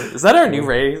 Is that our new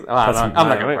rating? Oh, I'm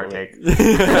not going to partake.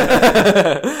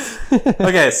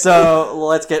 Okay, so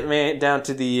let's get down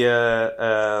to the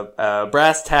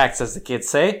brass tacks, as the kids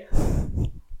say.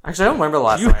 Actually, I don't remember the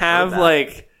last You time I heard have that.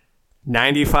 like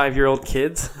 95-year-old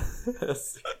kids.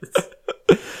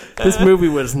 This movie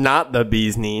was not the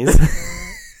bee's knees.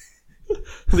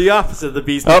 The opposite of the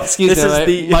bee's knees. Oh, excuse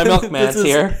me, my milkman's this is-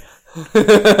 here.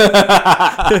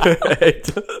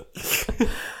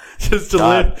 Just to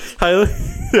God. live.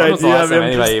 The When was the idea last of time him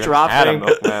anybody just even had a dropping,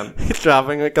 milkman?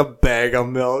 dropping like a bag of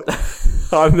milk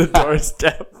on the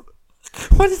doorstep.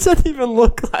 What does that even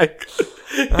look like?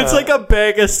 It's like a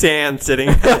bag of sand sitting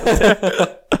out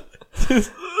there.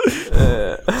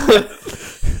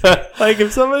 Like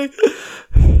if somebody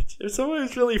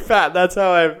was really fat, that's how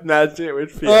I imagine it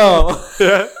would feel.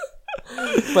 Oh.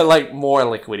 But like more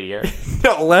liquidier.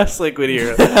 No, less liquid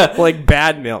here. Like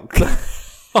bad milk.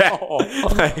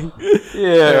 Like,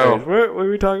 Yeah. what were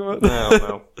we talking about?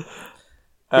 No.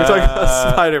 We're talking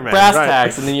about Spider-Man. Brass right.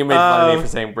 tacks, and then you made fun of me for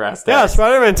saying brass Yeah, tacks.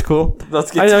 Spider-Man's cool.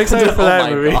 Let's get I'm to excited it. for that Oh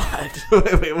my movie.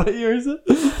 God. wait, what year is it?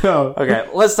 No. Okay,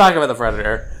 let's talk about The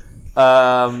Predator.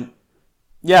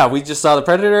 Yeah, we just saw The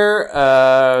Predator.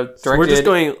 Directed We're just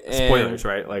going and- spoilers,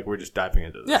 right? Like we're just diving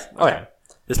into this. Yeah. Oh, yeah.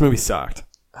 This movie sucked.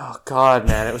 Oh God,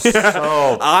 man, it was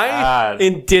so I bad.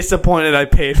 am disappointed I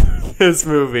paid for this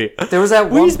movie. There was that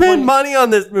one We spent point. money on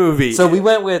this movie. So we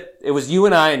went with it was you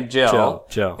and I and Jill.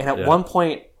 Jill, And at yeah. one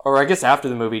point, or I guess after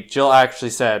the movie, Jill actually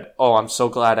said, "Oh, I'm so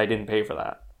glad I didn't pay for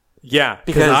that yeah,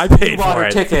 because I paid you bought for her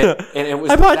it. ticket and it was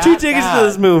I bought that 2 tickets bad. to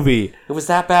this movie. It was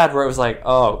that bad where it was like,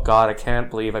 oh God, I can't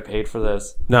believe I paid for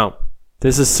this." No,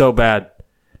 this is so bad.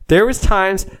 There was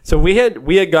times, so we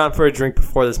had gone for a drink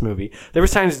before this movie. There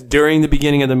was times during the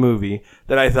beginning of the movie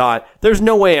that I thought, there's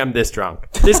no way I'm this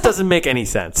drunk. This doesn't make any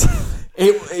sense.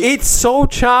 It's so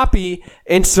choppy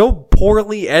and so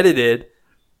poorly edited.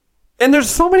 And there's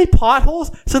so many plot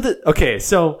holes. So the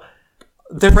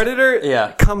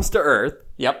Predator comes to Earth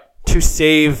to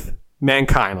save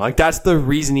mankind. Like, that's the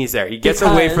reason he's there. He gets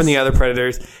away from the other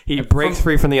predators. He breaks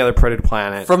free from the other predator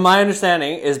planet. From my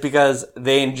understanding, is because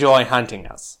they enjoy hunting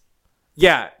us.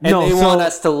 Yeah. And they want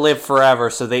us to live forever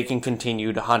so they can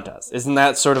continue to hunt us. Isn't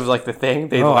that sort of like the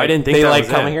thing? I didn't think they that like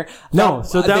was coming it. here. No,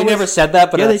 so they never said that,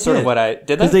 but that's sort of what I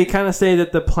did. Because they kind of say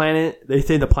that the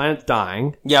planet's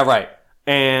dying. Yeah, right.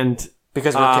 And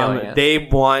because we're killing it. They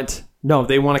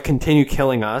want to continue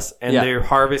killing us, and they're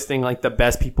harvesting like the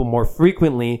best people more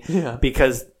frequently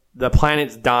because the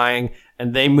planet's dying,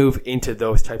 and they move into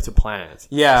those types of planets.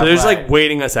 Yeah, so they're just like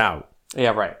waiting us out.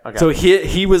 Yeah, right. Okay. So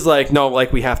he was like, no,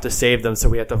 like we have to save them, so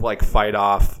we have to like fight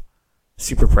off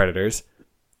super predators,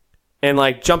 and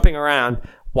like jumping around.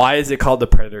 Why is it called the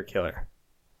Predator Killer?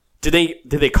 Did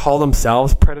they call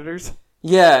themselves predators?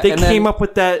 Yeah, they came up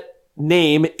with that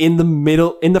name in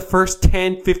the first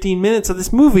 10-15 minutes of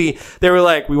this movie. They were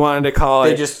like, we wanted to call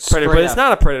it Predator, but it's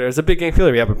not a predator, it's a big game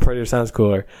killer. Yeah, but Predator sounds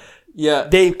cooler. Yeah,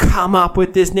 they come up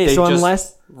with this name. So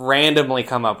unless randomly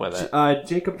come up with it,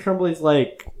 Jacob Tremblay's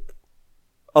like,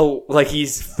 like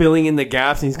he's filling in the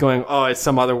gaps, and he's going, it's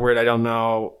some other word I don't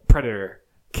know. Predator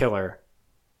Killer.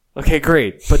 Okay,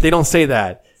 great, but they don't say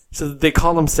that, so they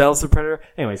call themselves the Predator.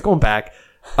 Anyways, going back.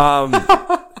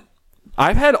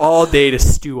 I've had all day to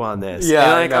stew on this.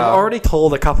 Yeah, and I've already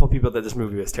told a couple of people that this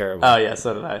movie was terrible. Oh yeah,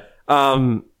 so did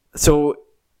I. So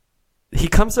he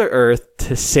comes to Earth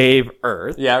to save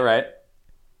Earth. Yeah, right.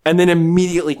 And then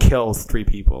immediately kills 3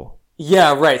 people.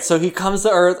 Yeah, right. So he comes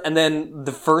to Earth, and then in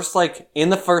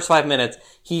the first 5 minutes,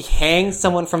 he hangs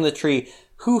someone from the tree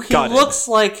who he looks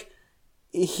like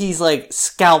he's like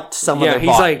scalped some of their body.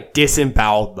 Yeah, he's like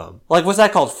disemboweled them. Like, what's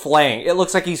that called? Flaying. It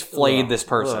looks like he's flayed this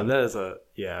person. That is okay.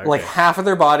 Like half of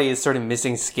their body is sort of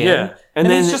missing skin. Yeah. And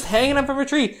then he's just hanging up from a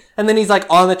tree. And then he's like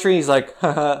on the tree. He's like,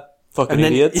 haha, fucking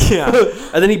idiots. Yeah.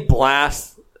 And then he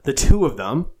blasts the 2 of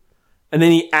them. And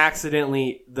then he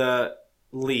accidentally, the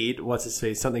lead, what's his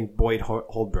face? Something Boyd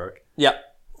Holbrook. Yeah.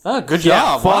 Oh, good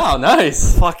job. Wow,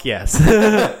 nice. Fuck yes.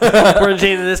 We're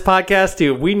changing this podcast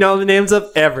too. We know the names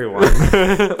of everyone.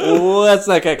 Let's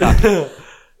not get caught.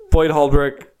 Boyd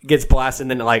Holbrook gets blasted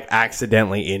and then like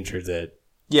accidentally injures it.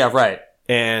 Yeah, right.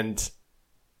 And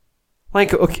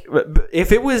like, okay,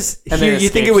 if it was here, you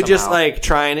think it would just like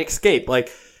try and escape,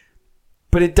 like,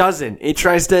 but it doesn't. It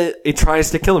tries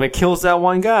to kill him. It kills that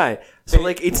one guy. So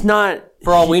like, it's not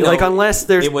for all we know. Like, unless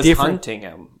there's it was hunting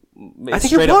him. I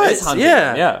think it was.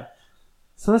 Yeah.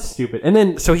 So that's stupid. And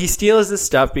then so he steals this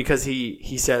stuff because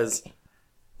he says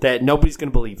that nobody's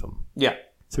gonna believe him. Yeah.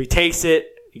 So he takes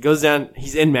it. He goes down.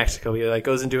 He's in Mexico. He like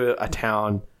goes into a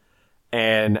town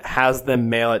and has them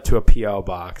mail it to a PO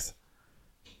box.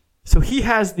 So he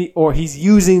has he's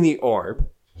using the orb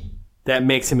that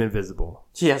makes him invisible.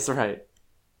 Yes, right.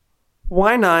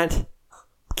 Why not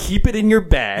keep it in your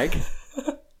bag,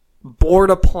 board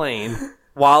a plane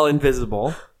while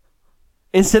invisible,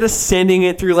 instead of sending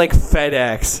it through like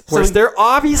FedEx, where they're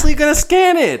obviously going to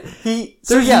scan it?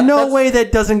 There's no way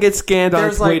that doesn't get scanned on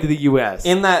its way to the U.S.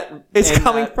 It's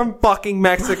coming from fucking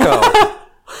Mexico.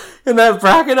 In that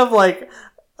bracket of like,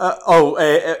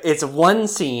 it's one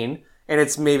scene, and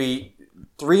it's maybe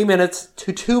 3 minutes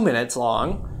to 2 minutes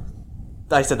long.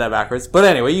 I said that backwards. But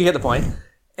anyway, you get the point.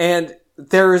 And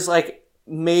there's like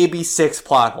maybe 6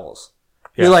 plot holes.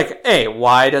 Yeah. You're like, hey,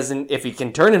 if he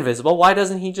can turn invisible, why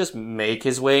doesn't he just make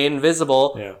his way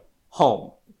invisible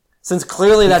home? Since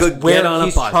clearly that's where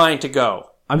he's trying to go.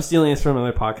 I'm stealing this from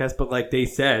another podcast, but like they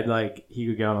said, like he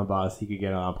could get on a bus, he could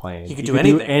get on a plane. He could do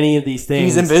anything. Any of these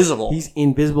things. He's invisible. He's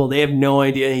invisible. They have no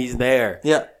idea he's there.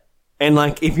 Yeah. And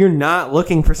like, if you're not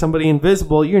looking for somebody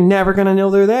invisible, you're never going to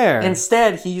know they're there.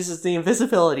 Instead, he uses the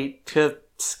invisibility to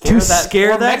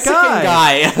scare that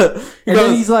guy. And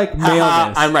then he's like, mail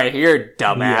this. I'm right here,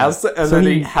 dumbass. Yeah. And so then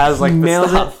he has like the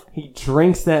stuff. He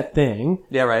drinks that thing.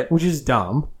 Yeah, right. Which is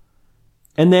dumb.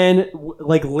 And then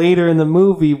like later in the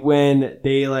movie when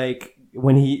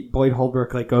Boyd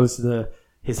Holbrook like goes to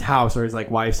his house or his like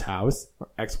wife's house or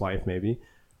ex-wife maybe.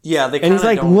 Yeah, and he's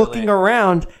like looking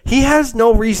around. He has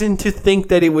no reason to think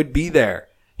that it would be there.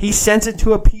 He sends it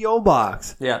to a PO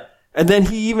box. Yeah. And then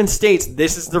he even states,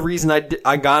 this is the reason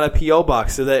I got a P.O.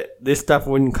 box, so that this stuff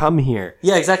wouldn't come here.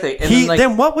 Yeah, exactly. And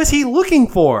then what was he looking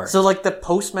for? So, like, the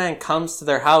postman comes to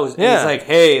their house, and he's like,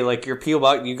 hey, like, your P.O.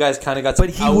 box, you guys kind of got some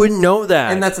But he wouldn't know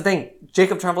that. And that's the thing.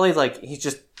 Jacob Tremblay, like, he's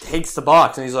just takes the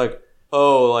box and he's like,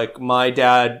 oh, like my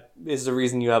dad is the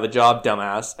reason you have a job,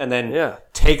 dumbass. And then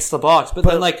takes the box.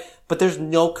 But there's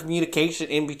no communication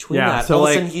in between that. So all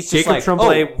like, of a sudden he's just Jacob like,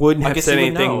 Tremblay wouldn't I have guess said he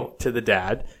would anything know. to the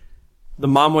dad. The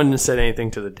mom wouldn't have said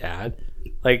anything to the dad.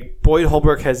 Like, Boyd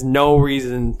Holbrook has no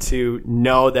reason to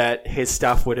know that his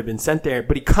stuff would have been sent there,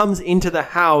 but he comes into the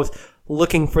house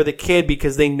looking for the kid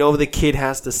because they know the kid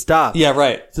has the stuff. Yeah,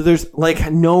 right. So there's,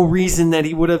 like, no reason that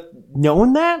he would have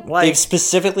known that? They Like,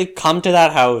 specifically come to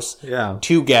that house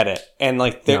to get it. And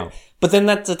like, but then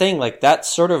that's the thing, like that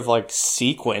sort of like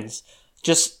sequence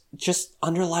just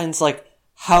underlines like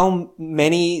how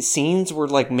many scenes were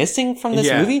like missing from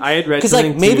this movie. I had read because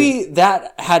like maybe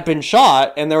that had been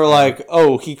shot and they were like,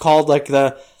 oh, he called like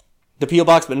the P.O.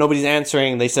 box, but nobody's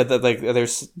answering. They said that like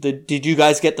did you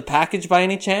guys get the package by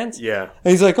any chance? Yeah.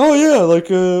 And he's like, oh yeah, like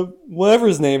whatever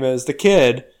his name is, the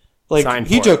kid. Like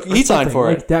he signed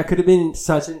for it. Like, that could have been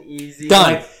such an easy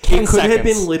done. Like, 10 it could have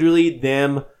seconds. been literally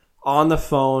them on the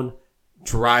phone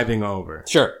driving over.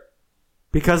 Sure.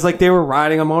 Because, like, they were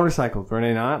riding on motorcycles, were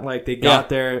they not? Like, they got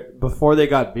there before they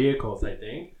got vehicles, I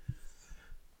think.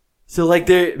 So, like,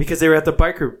 because they were at the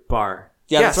biker bar.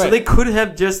 Yeah, that's so right. they could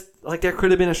have just, like, there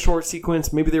could have been a short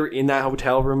sequence. Maybe they were in that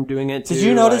hotel room doing it, too. Did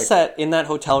you notice that in that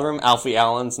hotel room, Alfie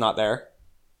Allen's not there?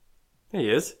 He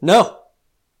is? No.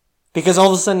 Because all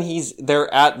of a sudden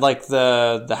they're at, like,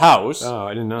 the house. Oh,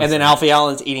 I didn't know. And then Alfie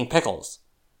Allen's eating pickles.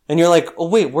 And you're like, oh,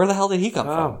 wait, where the hell did he come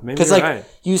from? Maybe Because, you're like, right.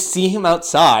 you see him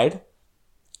outside,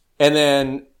 and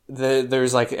then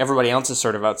there's, like, everybody else is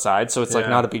sort of outside, so it's, like,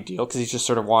 not a big deal, because he's just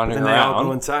sort of wandering And they around. all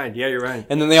go inside. Yeah, you're right.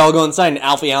 And then they all go inside, and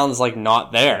Alfie Allen's, like,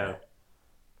 not there. Yeah.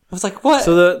 I was like, what?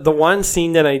 So the one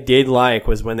scene that I did like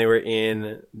was when they were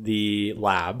in the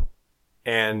lab,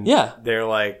 and they're,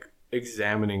 like,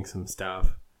 examining some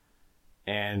stuff,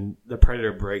 and the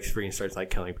Predator breaks free and starts, like,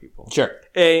 killing people. Sure.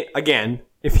 Again,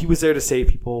 if he was there to save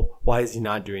people, why is he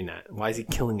not doing that? Why is he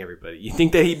killing everybody? You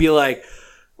think that he'd be like,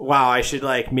 wow, I should,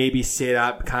 like, maybe sit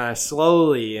up kind of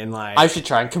slowly and, like... I should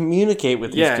try and communicate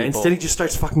with these people. Instead he just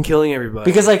starts fucking killing everybody.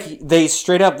 Because, like, they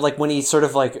straight up, like, when he sort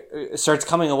of, like, starts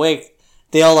coming awake,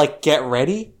 they all, like, get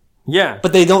ready. Yeah.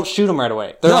 But they don't shoot him right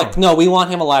away. They're like, no, we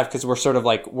want him alive because we're sort of,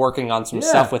 like, working on some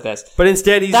stuff with this. But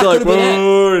instead he's That like, could've been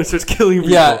whoa, and starts killing people.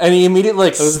 Yeah, and he immediately,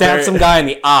 like, stabs some guy in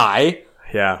the eye.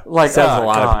 Yeah. Like, Stabs a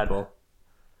lot God. of people.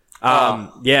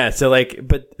 So, like,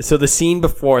 so the scene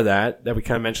before that we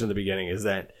kind of mentioned at the beginning is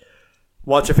that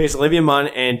What's-Her-Face, Olivia Munn,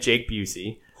 and Jake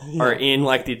Busey are in,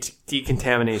 like, the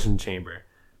decontamination chamber.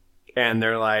 And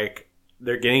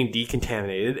they're getting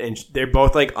decontaminated, and they're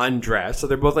both, like, undressed, so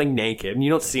they're both, like, naked, and you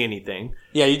don't see anything.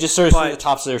 Yeah, you just sort of see the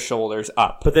tops of their shoulders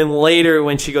up. But then later,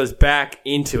 when she goes back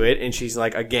into it, and she's,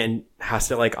 like, again, has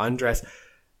to, like, undress,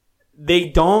 they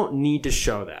don't need to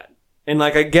show that. And,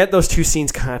 like, I get those two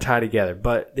scenes kind of tie together,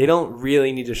 but they don't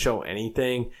really need to show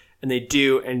anything. And they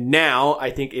do. And now,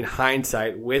 I think in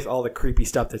hindsight, with all the creepy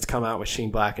stuff that's come out with Shane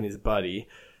Black and his buddy,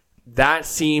 that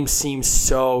seems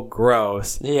so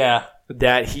gross. Yeah.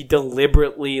 That he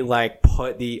deliberately, like,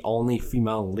 put the only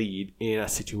female lead in a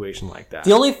situation like that.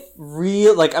 The only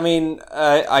real, like, I mean,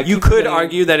 you could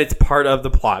argue that it's part of the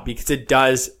plot because it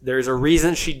does. There's a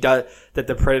reason that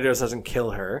the Predator doesn't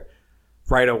kill her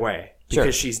right away.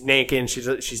 Because she's naked and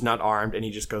she's not armed, and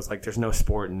he just goes like, "There's no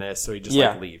sport in this," so he just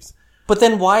like leaves. But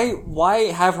then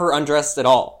why have her undressed at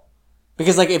all?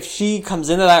 Because like if she comes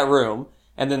into that room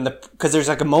and then because there's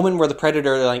like a moment where the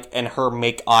Predator like and her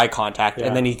make eye contact,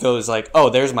 and then he goes like, "Oh,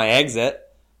 there's my exit.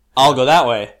 I'll go that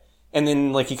way." And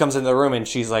then like he comes into the room and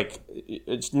she's like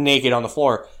it's naked on the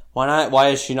floor. Why not?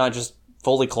 Why is she not just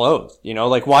fully clothed? You know,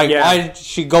 like why did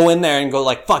she go in there and go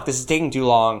like, "Fuck, this is taking too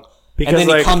long"? Because, and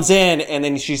then he comes in, and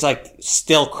then she's like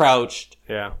still crouched,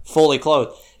 fully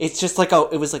clothed. It's just like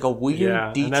it was like a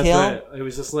weird detail. It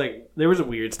was just like there was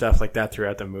weird stuff like that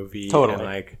throughout the movie. Totally, and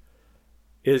like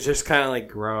it was just kind of like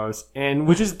gross, and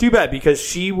which is too bad because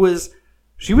she was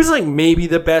like maybe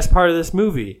the best part of this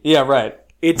movie. Yeah, right.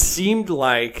 It seemed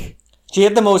like she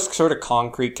had the most sort of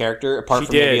concrete character, apart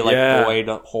from maybe like Boyd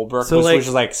Holbrook, so which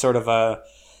was like sort of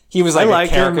he was like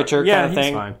a caricature kind of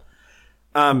thing.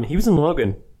 Fine. He was in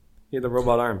Logan. He had the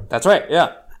robot arm. That's right.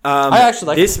 Yeah. I actually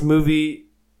like this movie.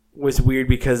 Was weird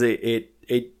because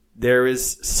there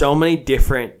is so many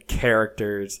different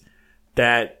characters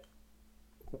that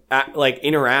like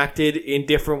interacted in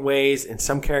different ways, and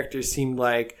some characters seemed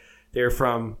like they're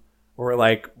from or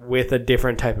like with a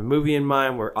different type of movie in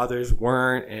mind, where others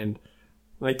weren't. And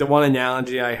like the one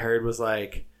analogy I heard was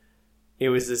like it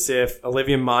was as if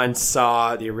Olivia Munn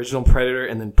saw the original Predator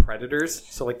and then Predators,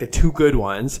 so like the two good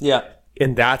ones. Yeah.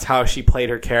 and that's how she played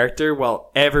her character.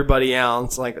 Well, everybody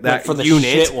else, like that for the unit,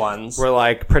 shit ones, were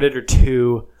like Predator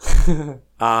 2.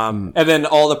 And then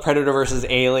all the Predator versus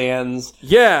Aliens.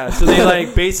 Yeah, so they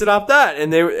like base it off that,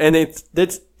 and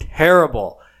it's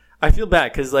terrible. I feel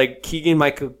bad because like Keegan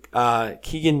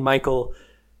Michael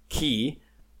Key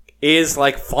is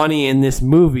like funny in this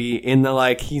movie in the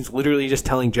like he's literally just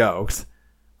telling jokes.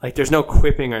 Like there's no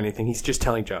quipping or anything. He's just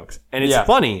telling jokes, and it's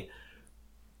funny.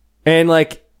 And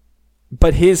like,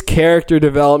 but his character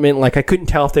development, like I couldn't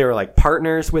tell if they were like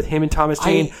partners with him and Thomas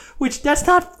Jane, which that's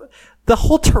not. The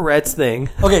whole Tourette's thing.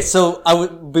 Okay, so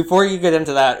before you get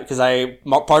into that, because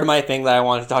part of my thing that I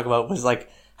wanted to talk about was like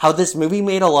how this movie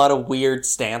made a lot of weird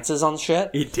stances on shit.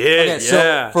 It did, okay,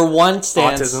 so for one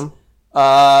stance,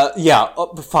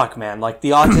 autism. Fuck, man, like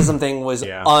the autism thing was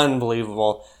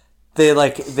unbelievable.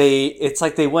 It's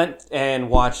like they went and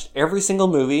watched every single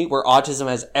movie where autism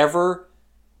has ever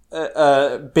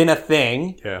been a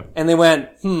thing, and they went,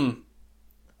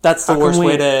 that's the worst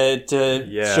way to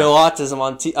show autism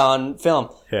on film.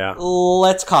 Yeah.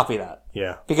 Let's copy that.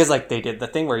 Yeah. Because, like, they did the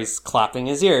thing where he's clapping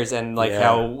his ears and, like,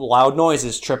 how loud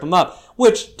noises trip him up.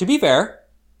 Which, to be fair,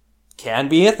 can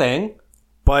be a thing.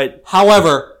 But...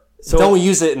 However, don't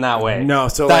use it in that way. No,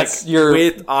 so, that's like,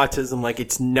 with autism, like,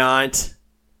 it's not...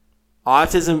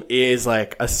 Autism is,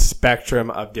 like, a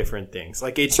spectrum of different things.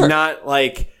 Like, it's not,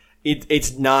 like...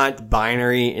 It's not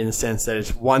binary in the sense that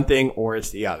it's one thing or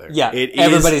it's the other. Yeah,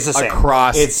 everybody's the same.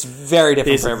 Across, it's very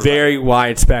different for everybody. Very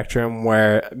wide spectrum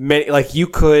where many, like you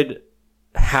could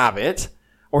have it,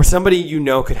 or somebody you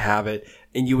know could have it,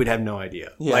 and you would have no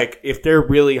idea. Yeah. Like if they're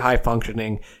really high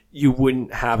functioning, you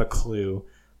wouldn't have a clue.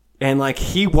 And like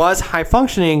he was high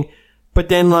functioning, but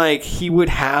then like he would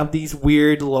have these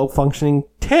weird low functioning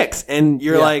tics, and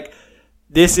you're like,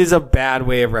 this is a bad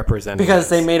way of representing. Because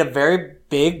they made a very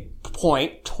big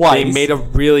point twice. They made a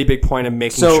really big point of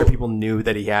making sure people knew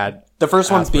that he had the first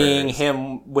one being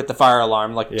him with the fire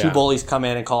alarm. Like two bullies come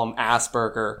in and call him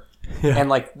Asperger. And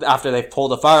like after they've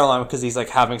pulled the fire alarm because he's like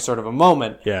having sort of a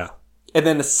moment. Yeah. And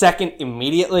then the second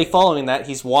immediately following that,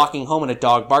 he's walking home and a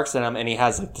dog barks at him and he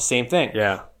has like the same thing.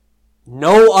 Yeah.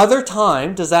 No other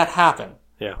time does that happen.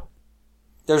 Yeah.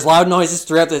 There's loud noises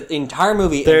throughout the entire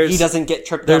movie and he doesn't get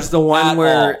tripped up. There's the one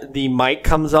where the mic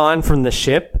comes on from the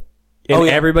ship. And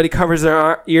everybody covers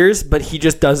their ears, but he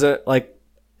just doesn't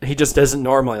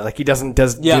normally. Like he doesn't do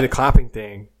the clapping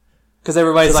thing. Because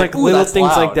everybody's like little things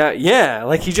loud. Like that. Yeah,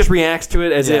 like he just reacts to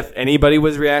it as if anybody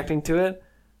was reacting to it.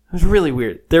 It was really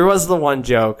weird. There was the one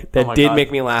joke that did make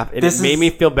me laugh, and it made me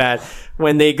feel bad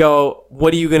when they go,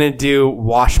 "What are you gonna do?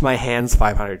 Wash my hands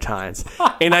 500 times?"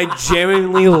 And I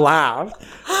genuinely laughed,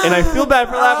 and I feel bad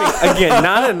for laughing. Again,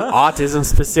 not an autism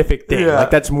specific thing. Like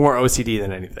that's more OCD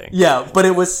than anything. Yeah, but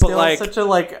it was still such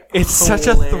a it's such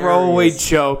a throwaway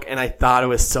joke, and I thought it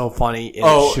was so funny. And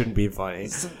it shouldn't be funny.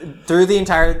 Through the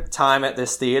entire time at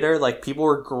this theater, like people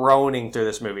were groaning through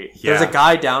this movie. Yeah. There's a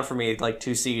guy down from me, like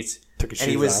 2 seats. Took his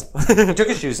off. He took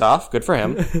his shoes off. Good for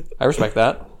him. I respect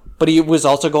that. But he was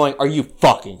also going, "Are you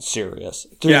fucking serious?"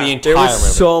 Through the entire movie. There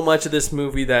was so much of this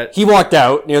movie that he walked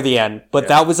out near the end, but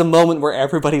that was a moment where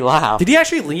everybody laughed. Did he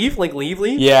actually leave? Like leave?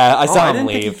 Yeah, I saw him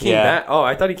leave. Think he came back. Oh,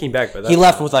 I thought he came back, but he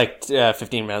left with like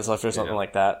 15 minutes left or something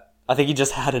like that. I think he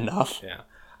just had enough.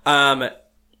 Yeah.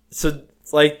 So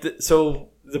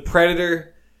the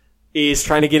Predator is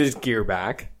trying to get his gear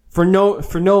back for no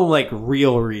like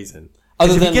real reason.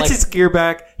 Other than if he gets his gear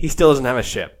back, he still doesn't have a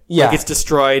ship. Yeah. Like it's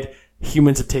destroyed.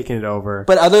 Humans have taken it over.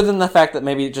 But other than the fact that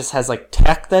maybe it just has like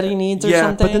tech that he needs or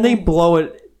something. But then they blow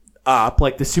it up.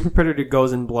 Like the Super Predator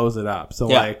goes and blows it up. So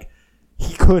like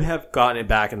he could have gotten it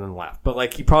back and then left. But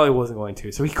like he probably wasn't going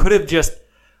to. So he could have just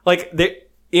like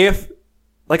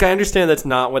I understand that's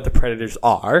not what the Predators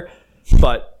are,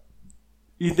 but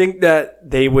you think that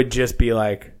they would just be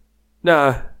like,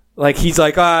 nah. Like, he's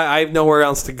like, I have nowhere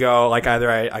else to go. Like, either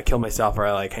I kill myself or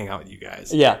I, like, hang out with you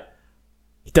guys. Yeah.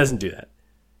 He doesn't do that.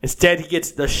 Instead, he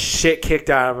gets the shit kicked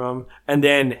out of him and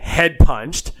then head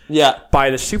punched by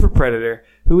the Super Predator,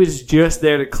 who is just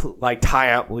there to, like,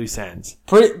 tie up loose ends.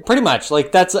 Pretty much.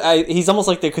 Like, he's almost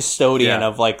like the custodian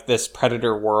of, like, this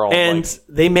Predator world. And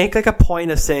they make, like, a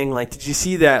point of saying, like, did you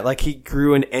see that? Like, he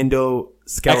grew an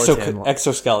endoskeleton.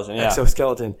 Exoskeleton, yeah.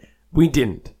 Exoskeleton. We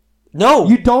didn't. No.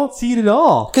 You don't see it at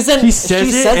all. Because then she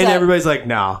says and everybody's like,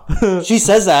 no. She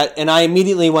says that, and I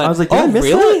immediately went, I was like, did I miss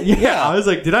really? That? Yeah. I was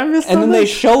like, did I miss that? And then they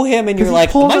show him, and you're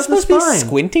like, am I supposed to be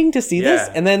squinting to see this?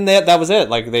 And then that was it.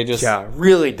 Like, they just... Yeah,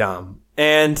 really dumb.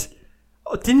 And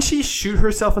didn't she shoot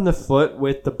herself in the foot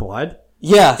with the blood?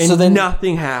 Yeah. And so then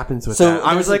nothing happens with that.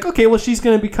 I was like, okay, well, she's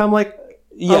going to become like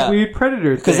a weird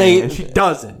predator thing, and she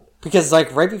doesn't. Because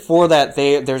like right before that,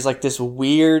 there's like this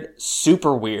weird,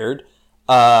 super weird,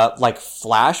 like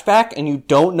flashback, and you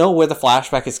don't know where the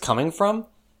flashback is coming from,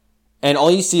 and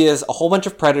all you see is a whole bunch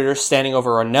of predators standing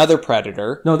over another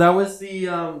predator. No, that was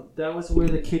where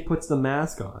the kid puts the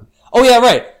mask on. Oh yeah,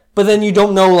 right. But then you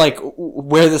don't know like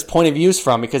where this point of view is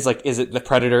from, because like, is it the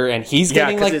predator and he's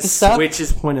getting like the stuff?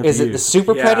 Switch's point of view. Is it the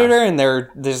super predator and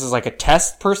this is like a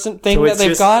test person thing that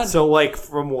they've got? So like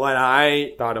from what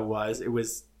I thought it was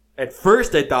at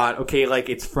first I thought, okay, like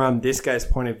it's from this guy's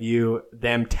point of view,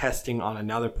 them testing on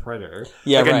another predator,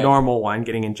 like a normal one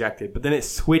getting injected. But then it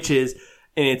switches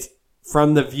and it's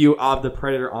from the view of the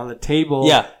predator on the table,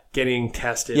 getting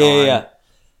tested on. Yeah.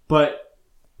 But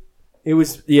it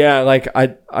was, like,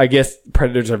 I guess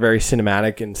predators are very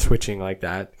cinematic and switching like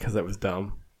that, because that was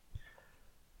dumb.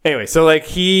 Anyway, so, like,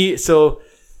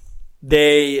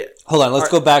 they... Hold on, let's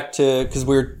go back to... Because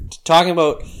we were talking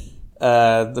about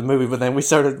the movie, but then we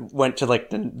went to, like,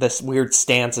 this weird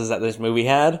stances that this movie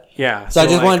had. Yeah. So I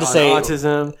just wanted to say...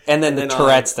 autism. And then the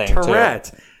Tourette's thing, Tourette.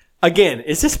 Too. Again,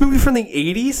 is this movie from the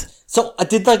 80s? So I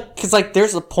did like, cause like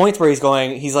there's a point where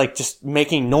he's like just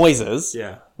making noises.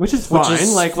 Yeah. Which is fine.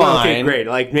 Well, okay, great.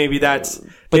 Like maybe that's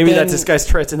this guy's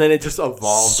Tourette's, and then it just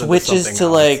evolves. Switches to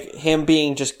like him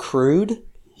being just crude.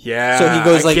 Yeah. So he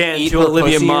goes like again, to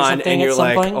Olivia Munn, and you're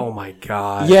like, oh my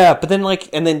god. Yeah, but then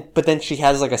like, but then she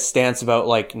has like a stance about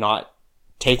like not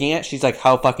taking it. She's like,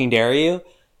 how fucking dare you?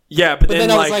 Yeah, but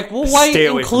then I was like, well, why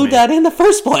include that in the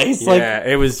first place? Yeah,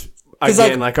 it was.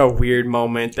 Again, like a weird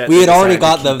moment that we had already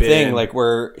got the thing, like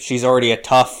where she's already a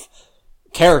tough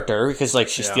character because like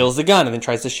she steals the gun and then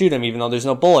tries to shoot him even though there's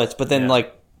no bullets. But then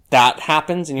like that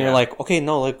happens and you're like, okay,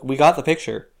 no, like we got the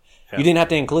picture. Yeah. You didn't have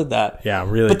to include that. Yeah,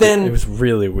 really. But then it was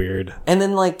really weird. And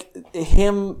then like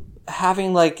him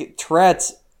having like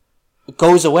Tourette's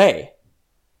goes away,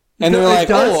 and they're like,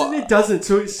 it doesn't.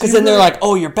 So because then they're like,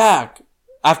 oh, you're back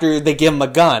after they give him a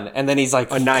gun, and then he's like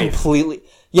a knife. Completely.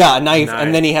 Yeah, a knife,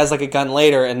 and then he has like a gun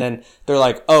later, and then they're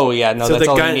like, "Oh yeah, no, so that's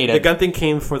all you needed." The gun thing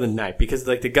came for the knife because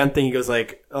like the gun thing, he goes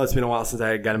like, "Oh, it's been a while since I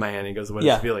had a gun in my hand." And he goes, "What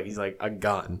does it feel like?" He's like, "A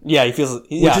gun." Yeah, he feels,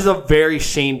 which is a very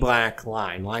Shane Black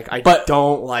line. Like I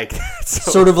don't like that.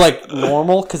 So. Sort of like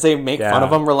normal because they make fun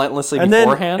of him relentlessly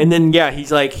beforehand. And then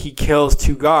he's like he kills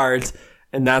 2 guards,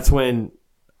 and that's when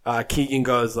Keegan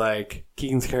goes like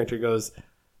Keegan's character goes,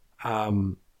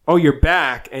 oh, you're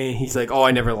back. And he's like, oh,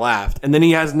 I never laughed. And then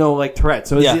he has no like Tourette.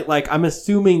 So is it like, I'm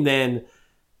assuming then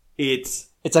it's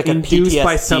like induced a PTSD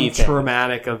by some thing.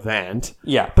 Traumatic event.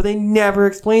 Yeah. But they never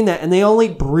explain that. And they only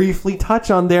briefly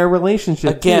touch on their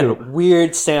relationship. Again,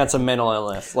 weird stance of mental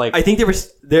illness. Like, I think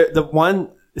the one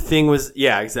thing was,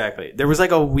 yeah, exactly. There was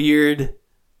like a weird,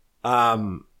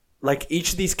 like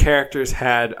each of these characters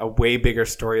had a way bigger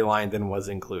storyline than was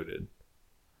included.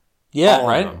 Yeah,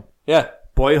 right? Yeah.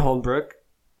 Boyd Holbrook.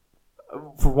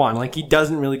 For one, like he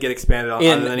doesn't really get expanded on,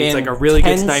 other than he's like a really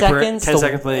good sniper. 10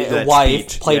 seconds later,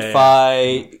 wife played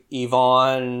by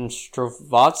Yvonne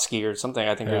Stravotsky or something,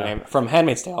 I think her name, from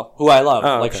Handmaid's Tale, who I love.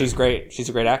 Like she's great. She's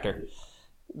a great actor.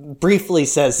 Briefly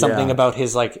says something about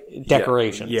his like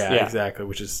decorations. Yeah, exactly,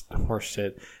 which is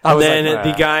horseshit. And then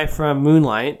the guy from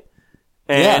Moonlight,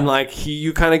 and like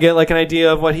you kind of get like an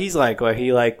idea of what he's like. Where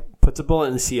he like puts a bullet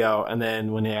in the CO, and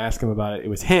then when they ask him about it, it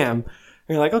was him.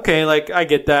 And you're like, okay, like I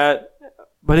get that.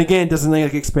 But again, it doesn't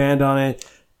like expand on it.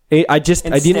 I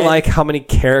didn't like how many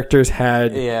characters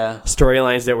had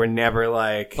storylines that were never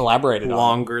like elaborated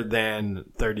longer than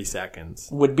 30 seconds.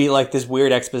 Would be like this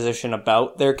weird exposition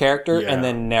about their character and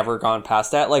then never gone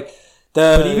past that. Like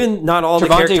but even not all the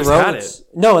characters had it.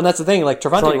 No, and that's the thing. Like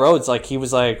Trevante Rhodes, like he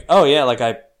was like, oh yeah, like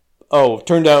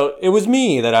turned out it was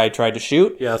me that I tried to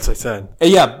shoot. Yeah, that's what I said.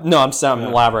 Yeah, no, I'm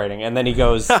elaborating. And then he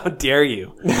goes, how dare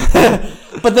you?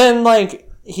 But then like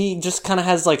he just kind of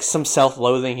has like some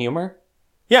self-loathing humor.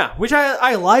 Yeah, which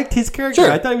I liked his character.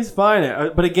 Sure. I thought he was fine.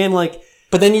 But again, like...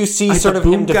 But then you see sort of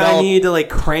him develop... I needed to like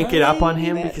crank it up on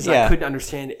him because I couldn't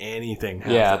understand anything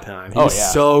half the time. He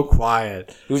was so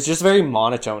quiet. He was just very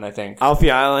monotone, I think.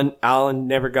 Alfie Allen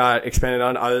never got expanded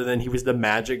on other than he was the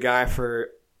magic guy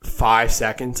for 5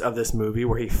 seconds of this movie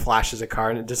where he flashes a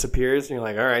card and it disappears. And you're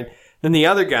like, all right. Then the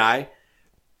other guy...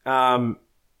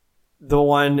 the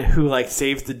one who like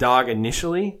saves the dog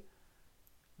initially,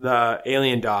 the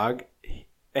alien dog,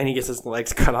 and he gets his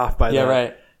legs cut off by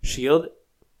the shield.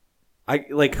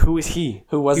 Who is he?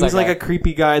 Who was he? He was like a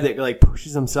creepy guy that like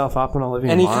pushes himself up on Olivia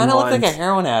Munn. And he kind of looked like a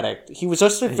heroin addict. He was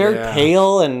just very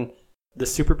pale, and the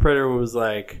super predator was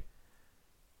like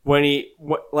when it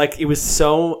was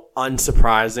so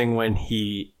unsurprising when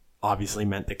he obviously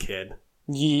meant the kid.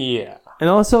 Yeah, and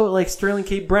also like Sterling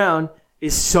K. Brown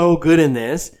is so good in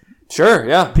this. Sure,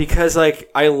 yeah. because like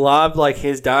I loved like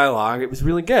his dialogue. It was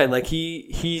really good. Like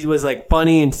he was like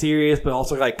funny and serious, but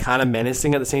also like kind of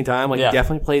menacing at the same time. Like Yeah. he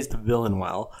definitely plays the villain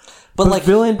well. But like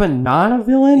villain, but not a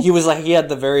villain. he had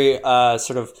the very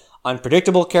sort of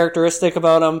unpredictable characteristic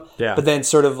about him. Yeah. But then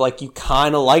sort of like you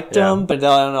kind of liked Yeah. him, but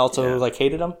then also like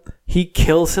hated him. He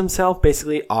kills himself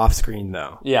basically off screen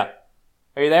though. Yeah.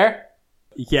 Are you there?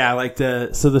 Yeah, like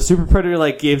the super predator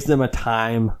like gives them a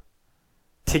time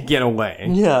to get away.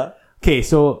 Yeah. Okay,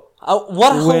 so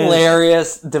What a When-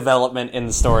 hilarious development in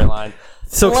the storyline.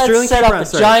 So Let's Sterling set K. up Brown, a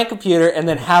sorry. giant computer and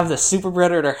then have the super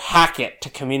predator hack it to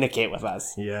communicate with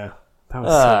us. yeah, that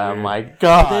was so Oh weird. my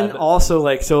god. Then also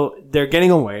like so they're getting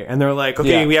away and they're like,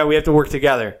 okay, Yeah. we have to work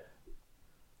together.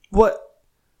 What?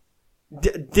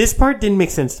 This part didn't make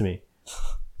sense to me.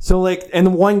 So like,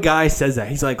 and one guy says that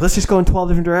he's like, let's just go in 12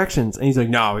 different directions, and he's like,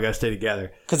 no, we gotta stay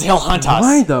together. Because he'll hunt us.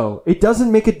 Why though? It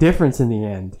doesn't make a difference in the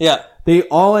end. Yeah. They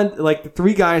all end like the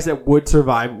 3 guys that would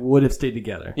survive would have stayed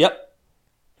together. Yep.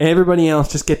 And everybody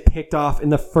else just get picked off in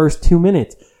the first 2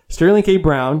 minutes. Sterling K.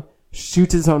 Brown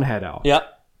shoots his own head out. Yep.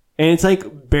 And it's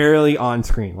like barely on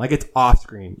screen. Like it's off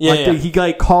screen. Yeah, like yeah. he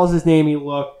like calls his name, he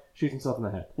look, shoots himself in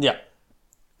the head. Yeah.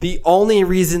 The only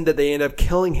reason that they end up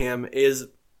killing him is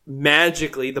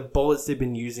magically the bullets they've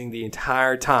been using the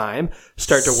entire time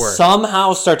start to work.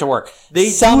 Somehow start to work. They do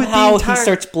it the Somehow entire- he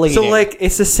starts bleeding. So like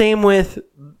it's the same with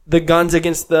the guns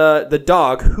against the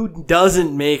dog, who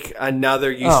doesn't make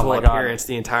another useful my God. appearance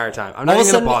the entire time. I'm not all of a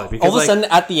even sudden, gonna bother because all of a sudden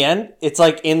at the end, it's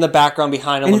like in the background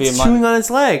behind and Olivia it's Munn. chewing on its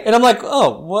leg. And I'm like,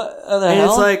 oh, what the And hell?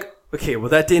 it's like, okay, well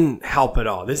that didn't help at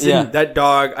all. This Yeah. didn't, that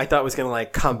dog I thought was gonna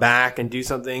like come back and do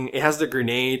something. It has the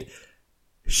grenade.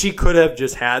 She could have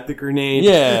just had the grenade.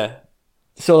 yeah.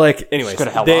 So like, anyways, could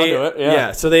have held they, on to it,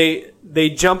 yeah. So they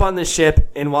jump on the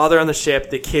ship, and while they're on the ship,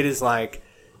 the kid is like,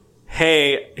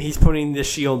 "Hey," he's putting the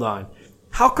shield on.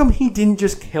 How come he didn't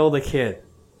just kill the kid?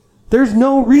 There's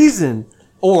no reason.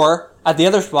 Or at the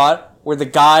other spot where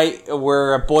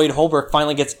where Boyd Holbrook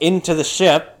finally gets into the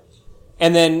ship,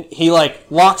 and then he like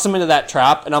locks him into that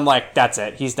trap, and I'm like, that's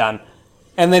it, he's done.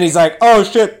 And then he's like, oh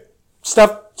shit,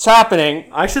 stuff's happening.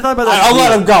 I actually thought about that. I'll too.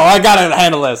 let him go. I gotta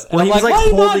handle this. And Well, I'm he was, like, why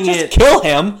not holding just it- kill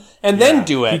him and then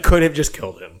do He it? could have just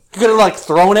killed him. He could have like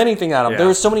thrown anything at him. Yeah. There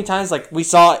were so many times like we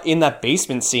saw in that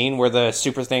basement scene where the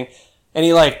super thing, and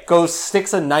he like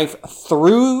sticks a knife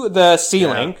through the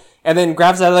ceiling. Yeah. And then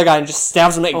grabs that other guy and just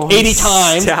stabs him like 80 he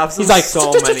times. stabs him He's like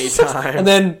so many times. and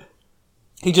then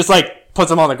he just like puts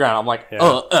him on the ground. I'm like,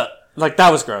 like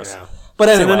that was gross. Yeah. But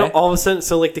And anyway, then all of a sudden,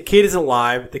 so like the kid isn't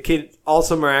alive. The kid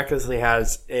also miraculously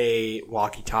has a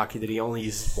walkie-talkie that he only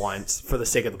uses once for the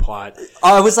sake of the plot.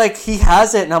 I was like, he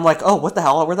has it, and I'm like, oh, what the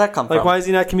hell? Where'd that come Like, from? why is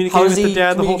he not How communicating is with the he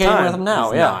dad the whole communicating time? with him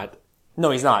now? He's Yeah. not. No,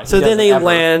 he's not. So He then doesn't they ever.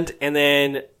 land, and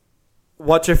then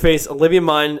what's her face? Olivia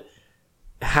Munn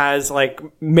has like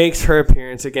makes her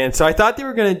appearance again. So I thought they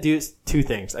were going to do 2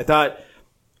 things. I thought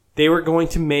they were going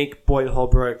to make Boyd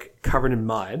Holbrook covered in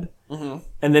mud,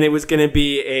 and then it was going to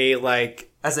be a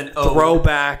like as an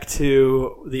throwback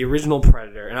to the original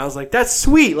Predator. And I was like, that's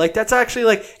sweet. Like that's actually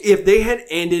like if they had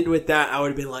ended with that, I would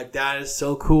have been like, that is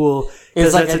so cool.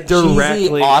 It's like that's a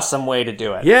cheesy, awesome way to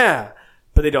do it. yeah,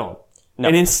 but they don't. No.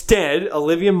 And instead,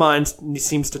 Olivia Munn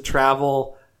seems to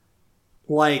travel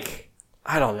like,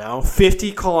 I don't know,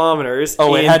 50 kilometers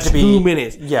Oh, it in had to 2 be-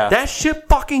 minutes. yeah. That ship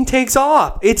fucking takes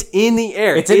off. It's in the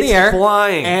air. It's in the air,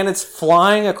 flying. and it's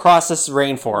flying across this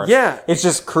rainforest. Yeah. It's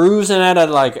just cruising at a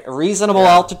like reasonable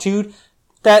Yeah. altitude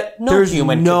that no There's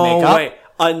human no could make up. way.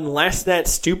 Unless that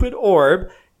stupid orb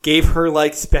gave her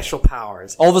like special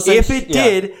powers. All of a sudden, if it yeah.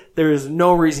 did, there is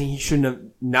no reason he shouldn't have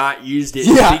not used it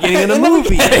Yeah, at the beginning of the in the movie.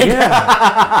 beginning.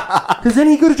 Yeah. Because then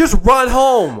he could have just run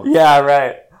home. Yeah,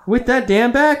 right. With that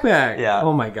damn backpack. Yeah.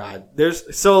 Oh my god. There's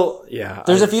There's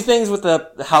a few things with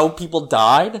how people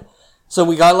died. So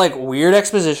we got like weird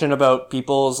exposition about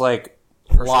people's like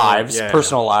lives, yeah,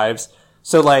 personal lives.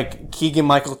 So like Keegan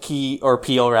Michael Key or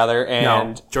Peele rather,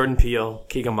 and Jordan Peele,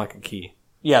 Keegan Michael Key.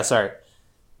 yeah, sorry,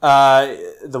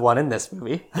 the one in this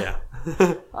movie, Yeah.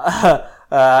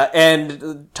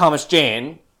 and Thomas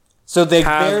Jane. So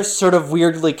they're sort of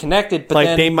weirdly connected, but Like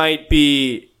then they might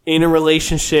be in a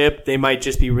relationship, they might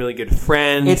just be really good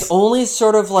friends. it's only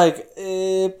sort of like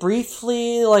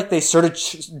briefly, like they sort of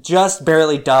just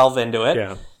barely delve into it,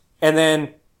 yeah. and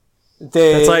then.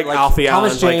 They, It's like Alfie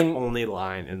Thomas Allen's Jane, like only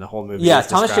line in the whole movie. yeah, is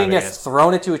Thomas Jane describing gets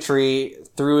thrown into a tree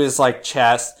through his like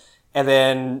chest, and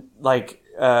then like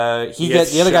the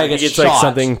other guy gets shot. like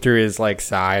something through his like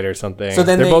side or something. So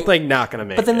then they're they- both like not gonna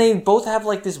make. But then it. they both have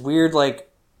like this weird like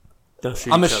They'll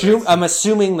shoot I'm each other.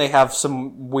 assuming they have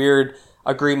some weird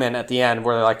agreement at the end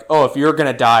where they're like, oh, if you're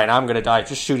gonna die and I'm gonna die,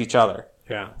 just shoot each other.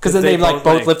 Yeah. Because then they like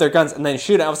both lift their guns and then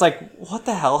shoot it. I was like, what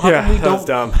the hell? How come we that was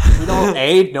dumb. we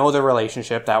don't know their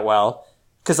relationship that well?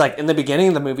 Because like in the beginning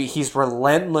of the movie, he's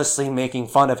relentlessly making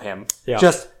fun of him,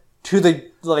 just to the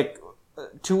like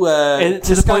and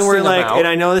to the point where like, out. and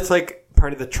I know it's like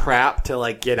part of the trap to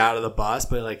like get out of the bus,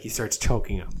 but like he starts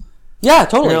choking him. Yeah,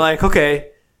 totally. And you're like, okay,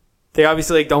 they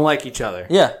obviously like don't like each other.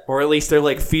 Yeah, or at least they're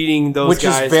like feeding those which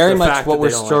guys. Is very the much fact what that we're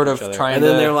they don't sort like of each other. trying and to.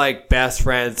 then they're like best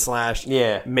friends /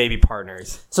 maybe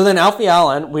partners. So then Alfie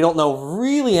Allen, we don't know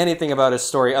really anything about his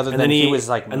story other than he was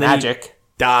like magic.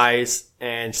 Dies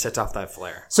and sets off that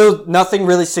flare. So nothing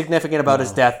really significant about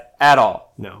his death at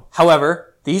all. No.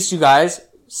 However, these two guys,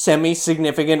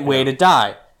 semi-significant way to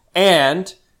die.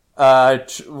 And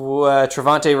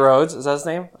Trevante Rhodes, is that his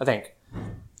name? I think.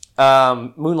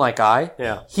 Moonlight guy.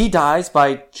 Yeah. He dies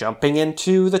by jumping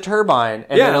into the turbine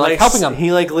and then like helping him.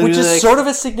 He like which is like, sort of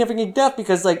a significant death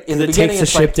because like in the beginning takes the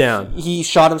it's ship like down. He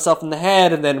shot himself in the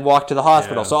head and then walked to the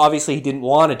hospital. Yeah. So obviously he didn't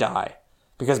want to die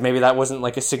because maybe that wasn't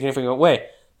like a significant way.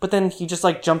 But then he just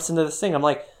like jumps into this thing. I'm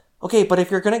like, okay, but if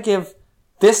you're going to give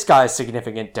this guy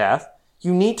significant death,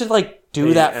 you need to like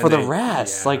do that for the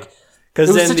rest. Like,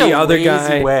 because then the other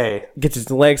guy way. gets his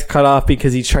legs cut off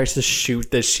because he tries to shoot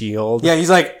the shield. Yeah, he's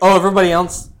like, oh, everybody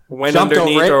else went jumped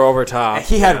underneath over it. or over top. And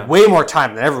he had way more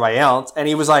time than everybody else, and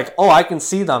he was like, oh, I can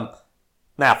see them.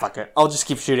 Nah, fuck it. I'll just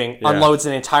keep shooting. Yeah. Unloads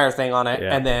an entire thing on it,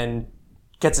 and then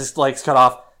gets his legs cut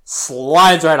off,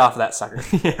 slides right off of that sucker.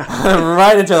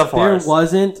 Right into the forest. There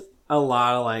wasn't a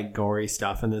lot of like gory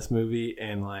stuff in this movie,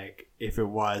 and like if it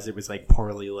was like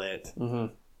poorly lit.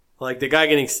 Mm-hmm. Like the guy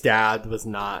getting stabbed was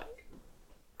not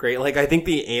great. Like I think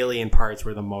the alien parts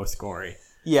were the most gory.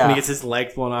 Yeah. When he gets his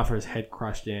leg blown off or his head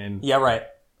crushed in. Yeah, right.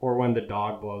 Or when the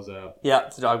dog blows up. Yeah,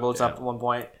 the dog blows up at one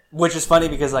point. Which is funny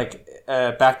because like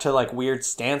back to like weird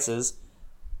stances,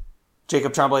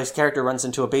 Jacob Tremblay's character runs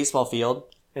into a baseball field.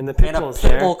 And the And a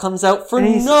pitbull comes out for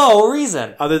no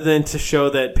reason. Other than to show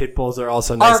that pit bulls are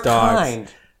also nice dogs.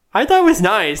 Kind. I thought it was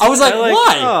nice. I was like,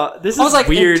 why? Oh, this I was is like,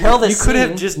 weird. until this You could have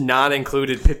scene- just not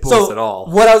included pit bulls at all.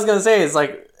 What I was going to say is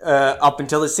like, up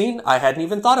until this scene, I hadn't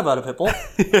even thought about a pitbull.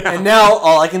 And now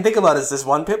all I can think about is this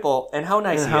one pitbull and how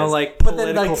nice And he how is. like But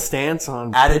political then, like, stance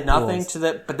on added pit nothing bulls. to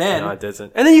that. But then, No, it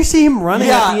doesn't. And then you see him running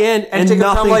at the end, and Jacob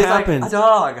nothing Tremblay's happens. like, a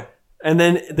dog. And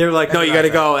then they're like, "No, you got to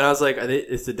Exactly. go." And I was like,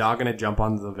 "Is the dog going to jump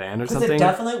onto the van or Because something?" it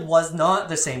definitely was not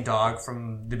the same dog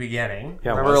from the beginning.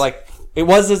 Yeah, it Remember, was. like, it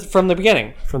was from the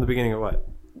beginning. From the beginning of what?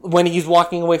 When he's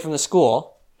walking away from the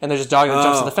school, and there's a dog that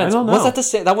jumps to the fence. I don't know. Was that the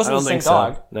same? That wasn't I the don't same think so.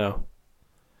 dog. No.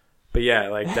 But yeah,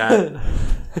 like that.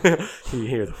 You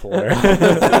hear the floor.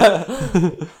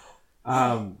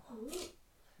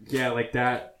 Yeah, like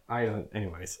that.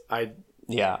 Anyways,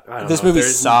 Yeah. don't This know. movie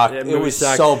There's- sucked. that It movie was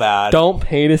sucked. so bad. don't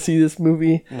pay to see this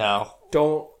movie. No.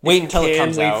 Don't Wait until it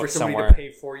comes wait out for somebody somewhere. to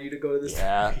pay for you to go to this.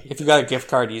 Yeah. If you got a gift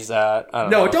card, use that. I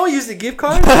don't No, know. don't use the gift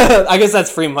card. I guess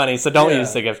that's free money, so don't Yeah.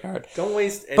 use the gift card. Don't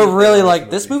waste. But anything really, on like,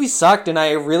 this movie sucked, and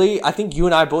I think you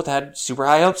and I both had super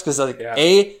high hopes, because, like,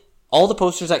 Yeah. all the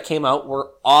posters that came out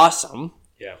were awesome.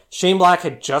 Yeah. Shane Black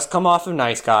had just come off of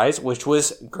Nice Guys, which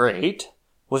was great.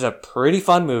 Was a pretty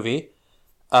fun movie.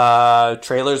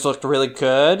 Trailers looked really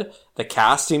good. The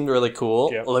cast seemed really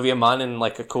cool. Yep. Olivia Munn in,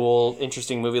 like, a cool,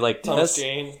 interesting movie like Thomas this.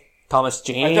 Jane. Thomas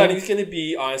Jane. I thought he was going to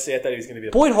be. Honestly, I thought he was going to be.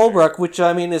 Boyd Holbrook, which,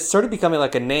 I mean, is sort of becoming,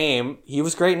 like, a name. He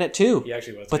was great in it, too. He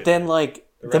actually was. But good. then, like,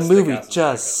 The the rest of the movie cast was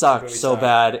just good. sucked The movie so sucked.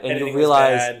 bad, and Editing you was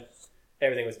realize bad.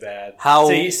 Everything was bad. how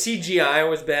So CGI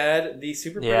was bad. The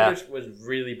Super Predator was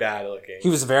really bad looking. he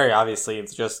was very obviously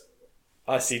just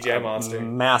A CGI monster.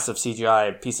 massive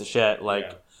CGI piece of shit. Like,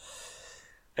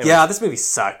 Yeah. yeah, this movie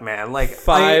sucked, man. Like,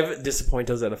 5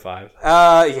 disappointos out of 5.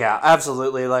 yeah,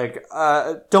 absolutely. Like,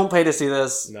 don't pay to see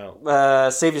this. No.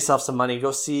 Save yourself some money.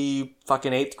 Go see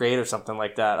fucking 8th Grade or something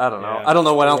like that. I don't know. Yeah. I don't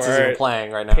know what else is Or even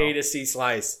playing right now. Pay to see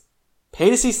Slice. Pay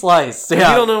to see Slice. You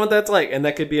Yeah. don't know what that's like, and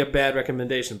that could be a bad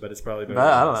recommendation, but it's probably better. But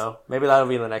I than don't this. know. Maybe that'll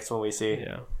be the next one we see.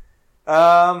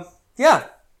 Yeah. Yeah.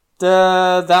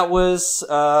 That was,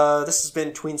 this has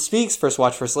been Tween Speaks, first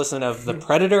watch, first listen of The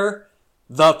Predator.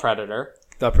 The Predator.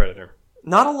 The Predator.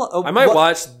 Not a lot. I might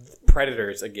watch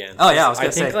Predators again. Oh, yeah, I was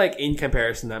gonna think say. like in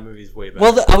comparison, that movie's way better.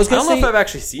 Well, I was I gonna don't know say. if I've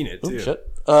actually seen it too. Shit.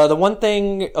 The one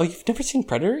thing. Oh, you've never seen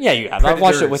Predator? Yeah, you have. I've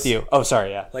watched it with Predators. you. Oh,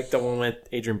 sorry. Yeah. Like the one with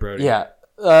Adrian Brody. Yeah.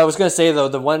 I was gonna say though,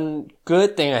 the one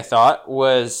good thing I thought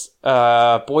was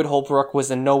Boyd Holbrook was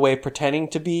in no way pretending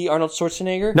to be Arnold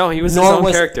Schwarzenegger. No, he was his Nor own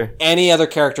was character. any other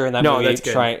character in that No, movie that's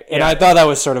good. trying. And Yeah. I thought that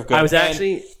was sort of good. I was And-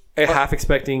 actually half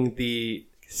expecting the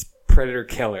Predator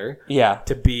killer Yeah.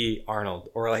 to be Arnold,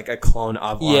 or like a clone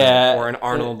of Arnold, Yeah. or an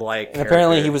Arnold like. And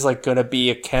apparently he was like gonna be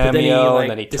a cameo, But then he, like, and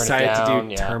then he turned decided it down. to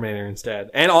do Terminator instead.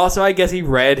 And also, I guess he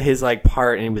read his like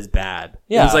part and it was bad.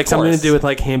 Yeah, it was like of something course. to do with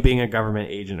like him being a government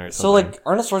agent or something. So like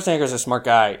Arnold Schwarzenegger is a smart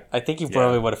guy. I think he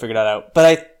probably would have figured that out. But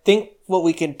I think what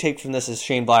we can take from this is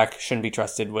Shane Black shouldn't be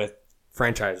trusted with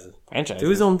franchises, franchises. do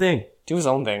his own thing. Do his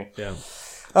own thing. Yeah.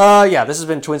 Yeah, this has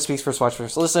been Twin Speaks First Watch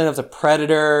First Listen of the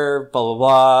Predator, blah,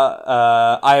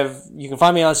 blah, blah. You can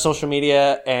find me on social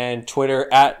media and Twitter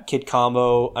at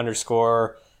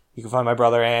kidcombo_. You can find my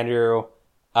brother Andrew,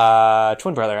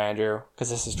 twin brother Andrew, because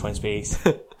this is Twin Speaks,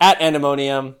 at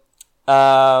Andemonium,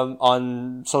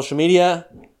 on social media.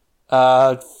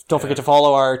 Don't forget to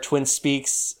follow our Twin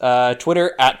Speaks,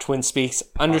 Twitter at Twin Speaks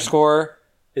 _.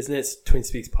 Isn't it Twin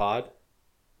Speaks Pod?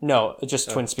 No,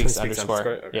 just Twin Speaks Twin Speaks _.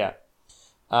 _, okay. Yeah.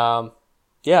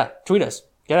 Yeah, tweet us.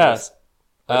 Get at us.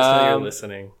 Let us know you're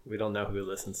listening. We don't know who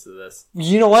listens to this.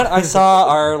 You know what? I saw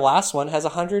our last one has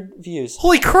 100 views.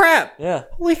 Holy crap! Yeah.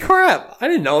 Holy crap! I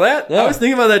didn't know that. Yeah. I was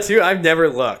thinking about that too. I've never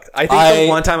looked. I think the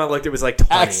one time I looked, it was like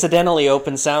 20. Accidentally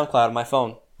opened SoundCloud on my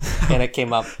phone, and it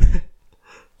came up.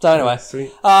 So anyway,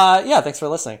 Sweet. yeah, thanks for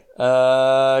listening.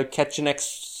 Catch you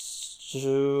next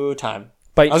time.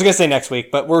 Bye. I was gonna say next week,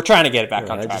 but we're trying to get it back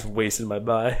on I track. just wasted my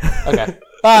bye. Okay.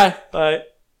 Bye. Bye.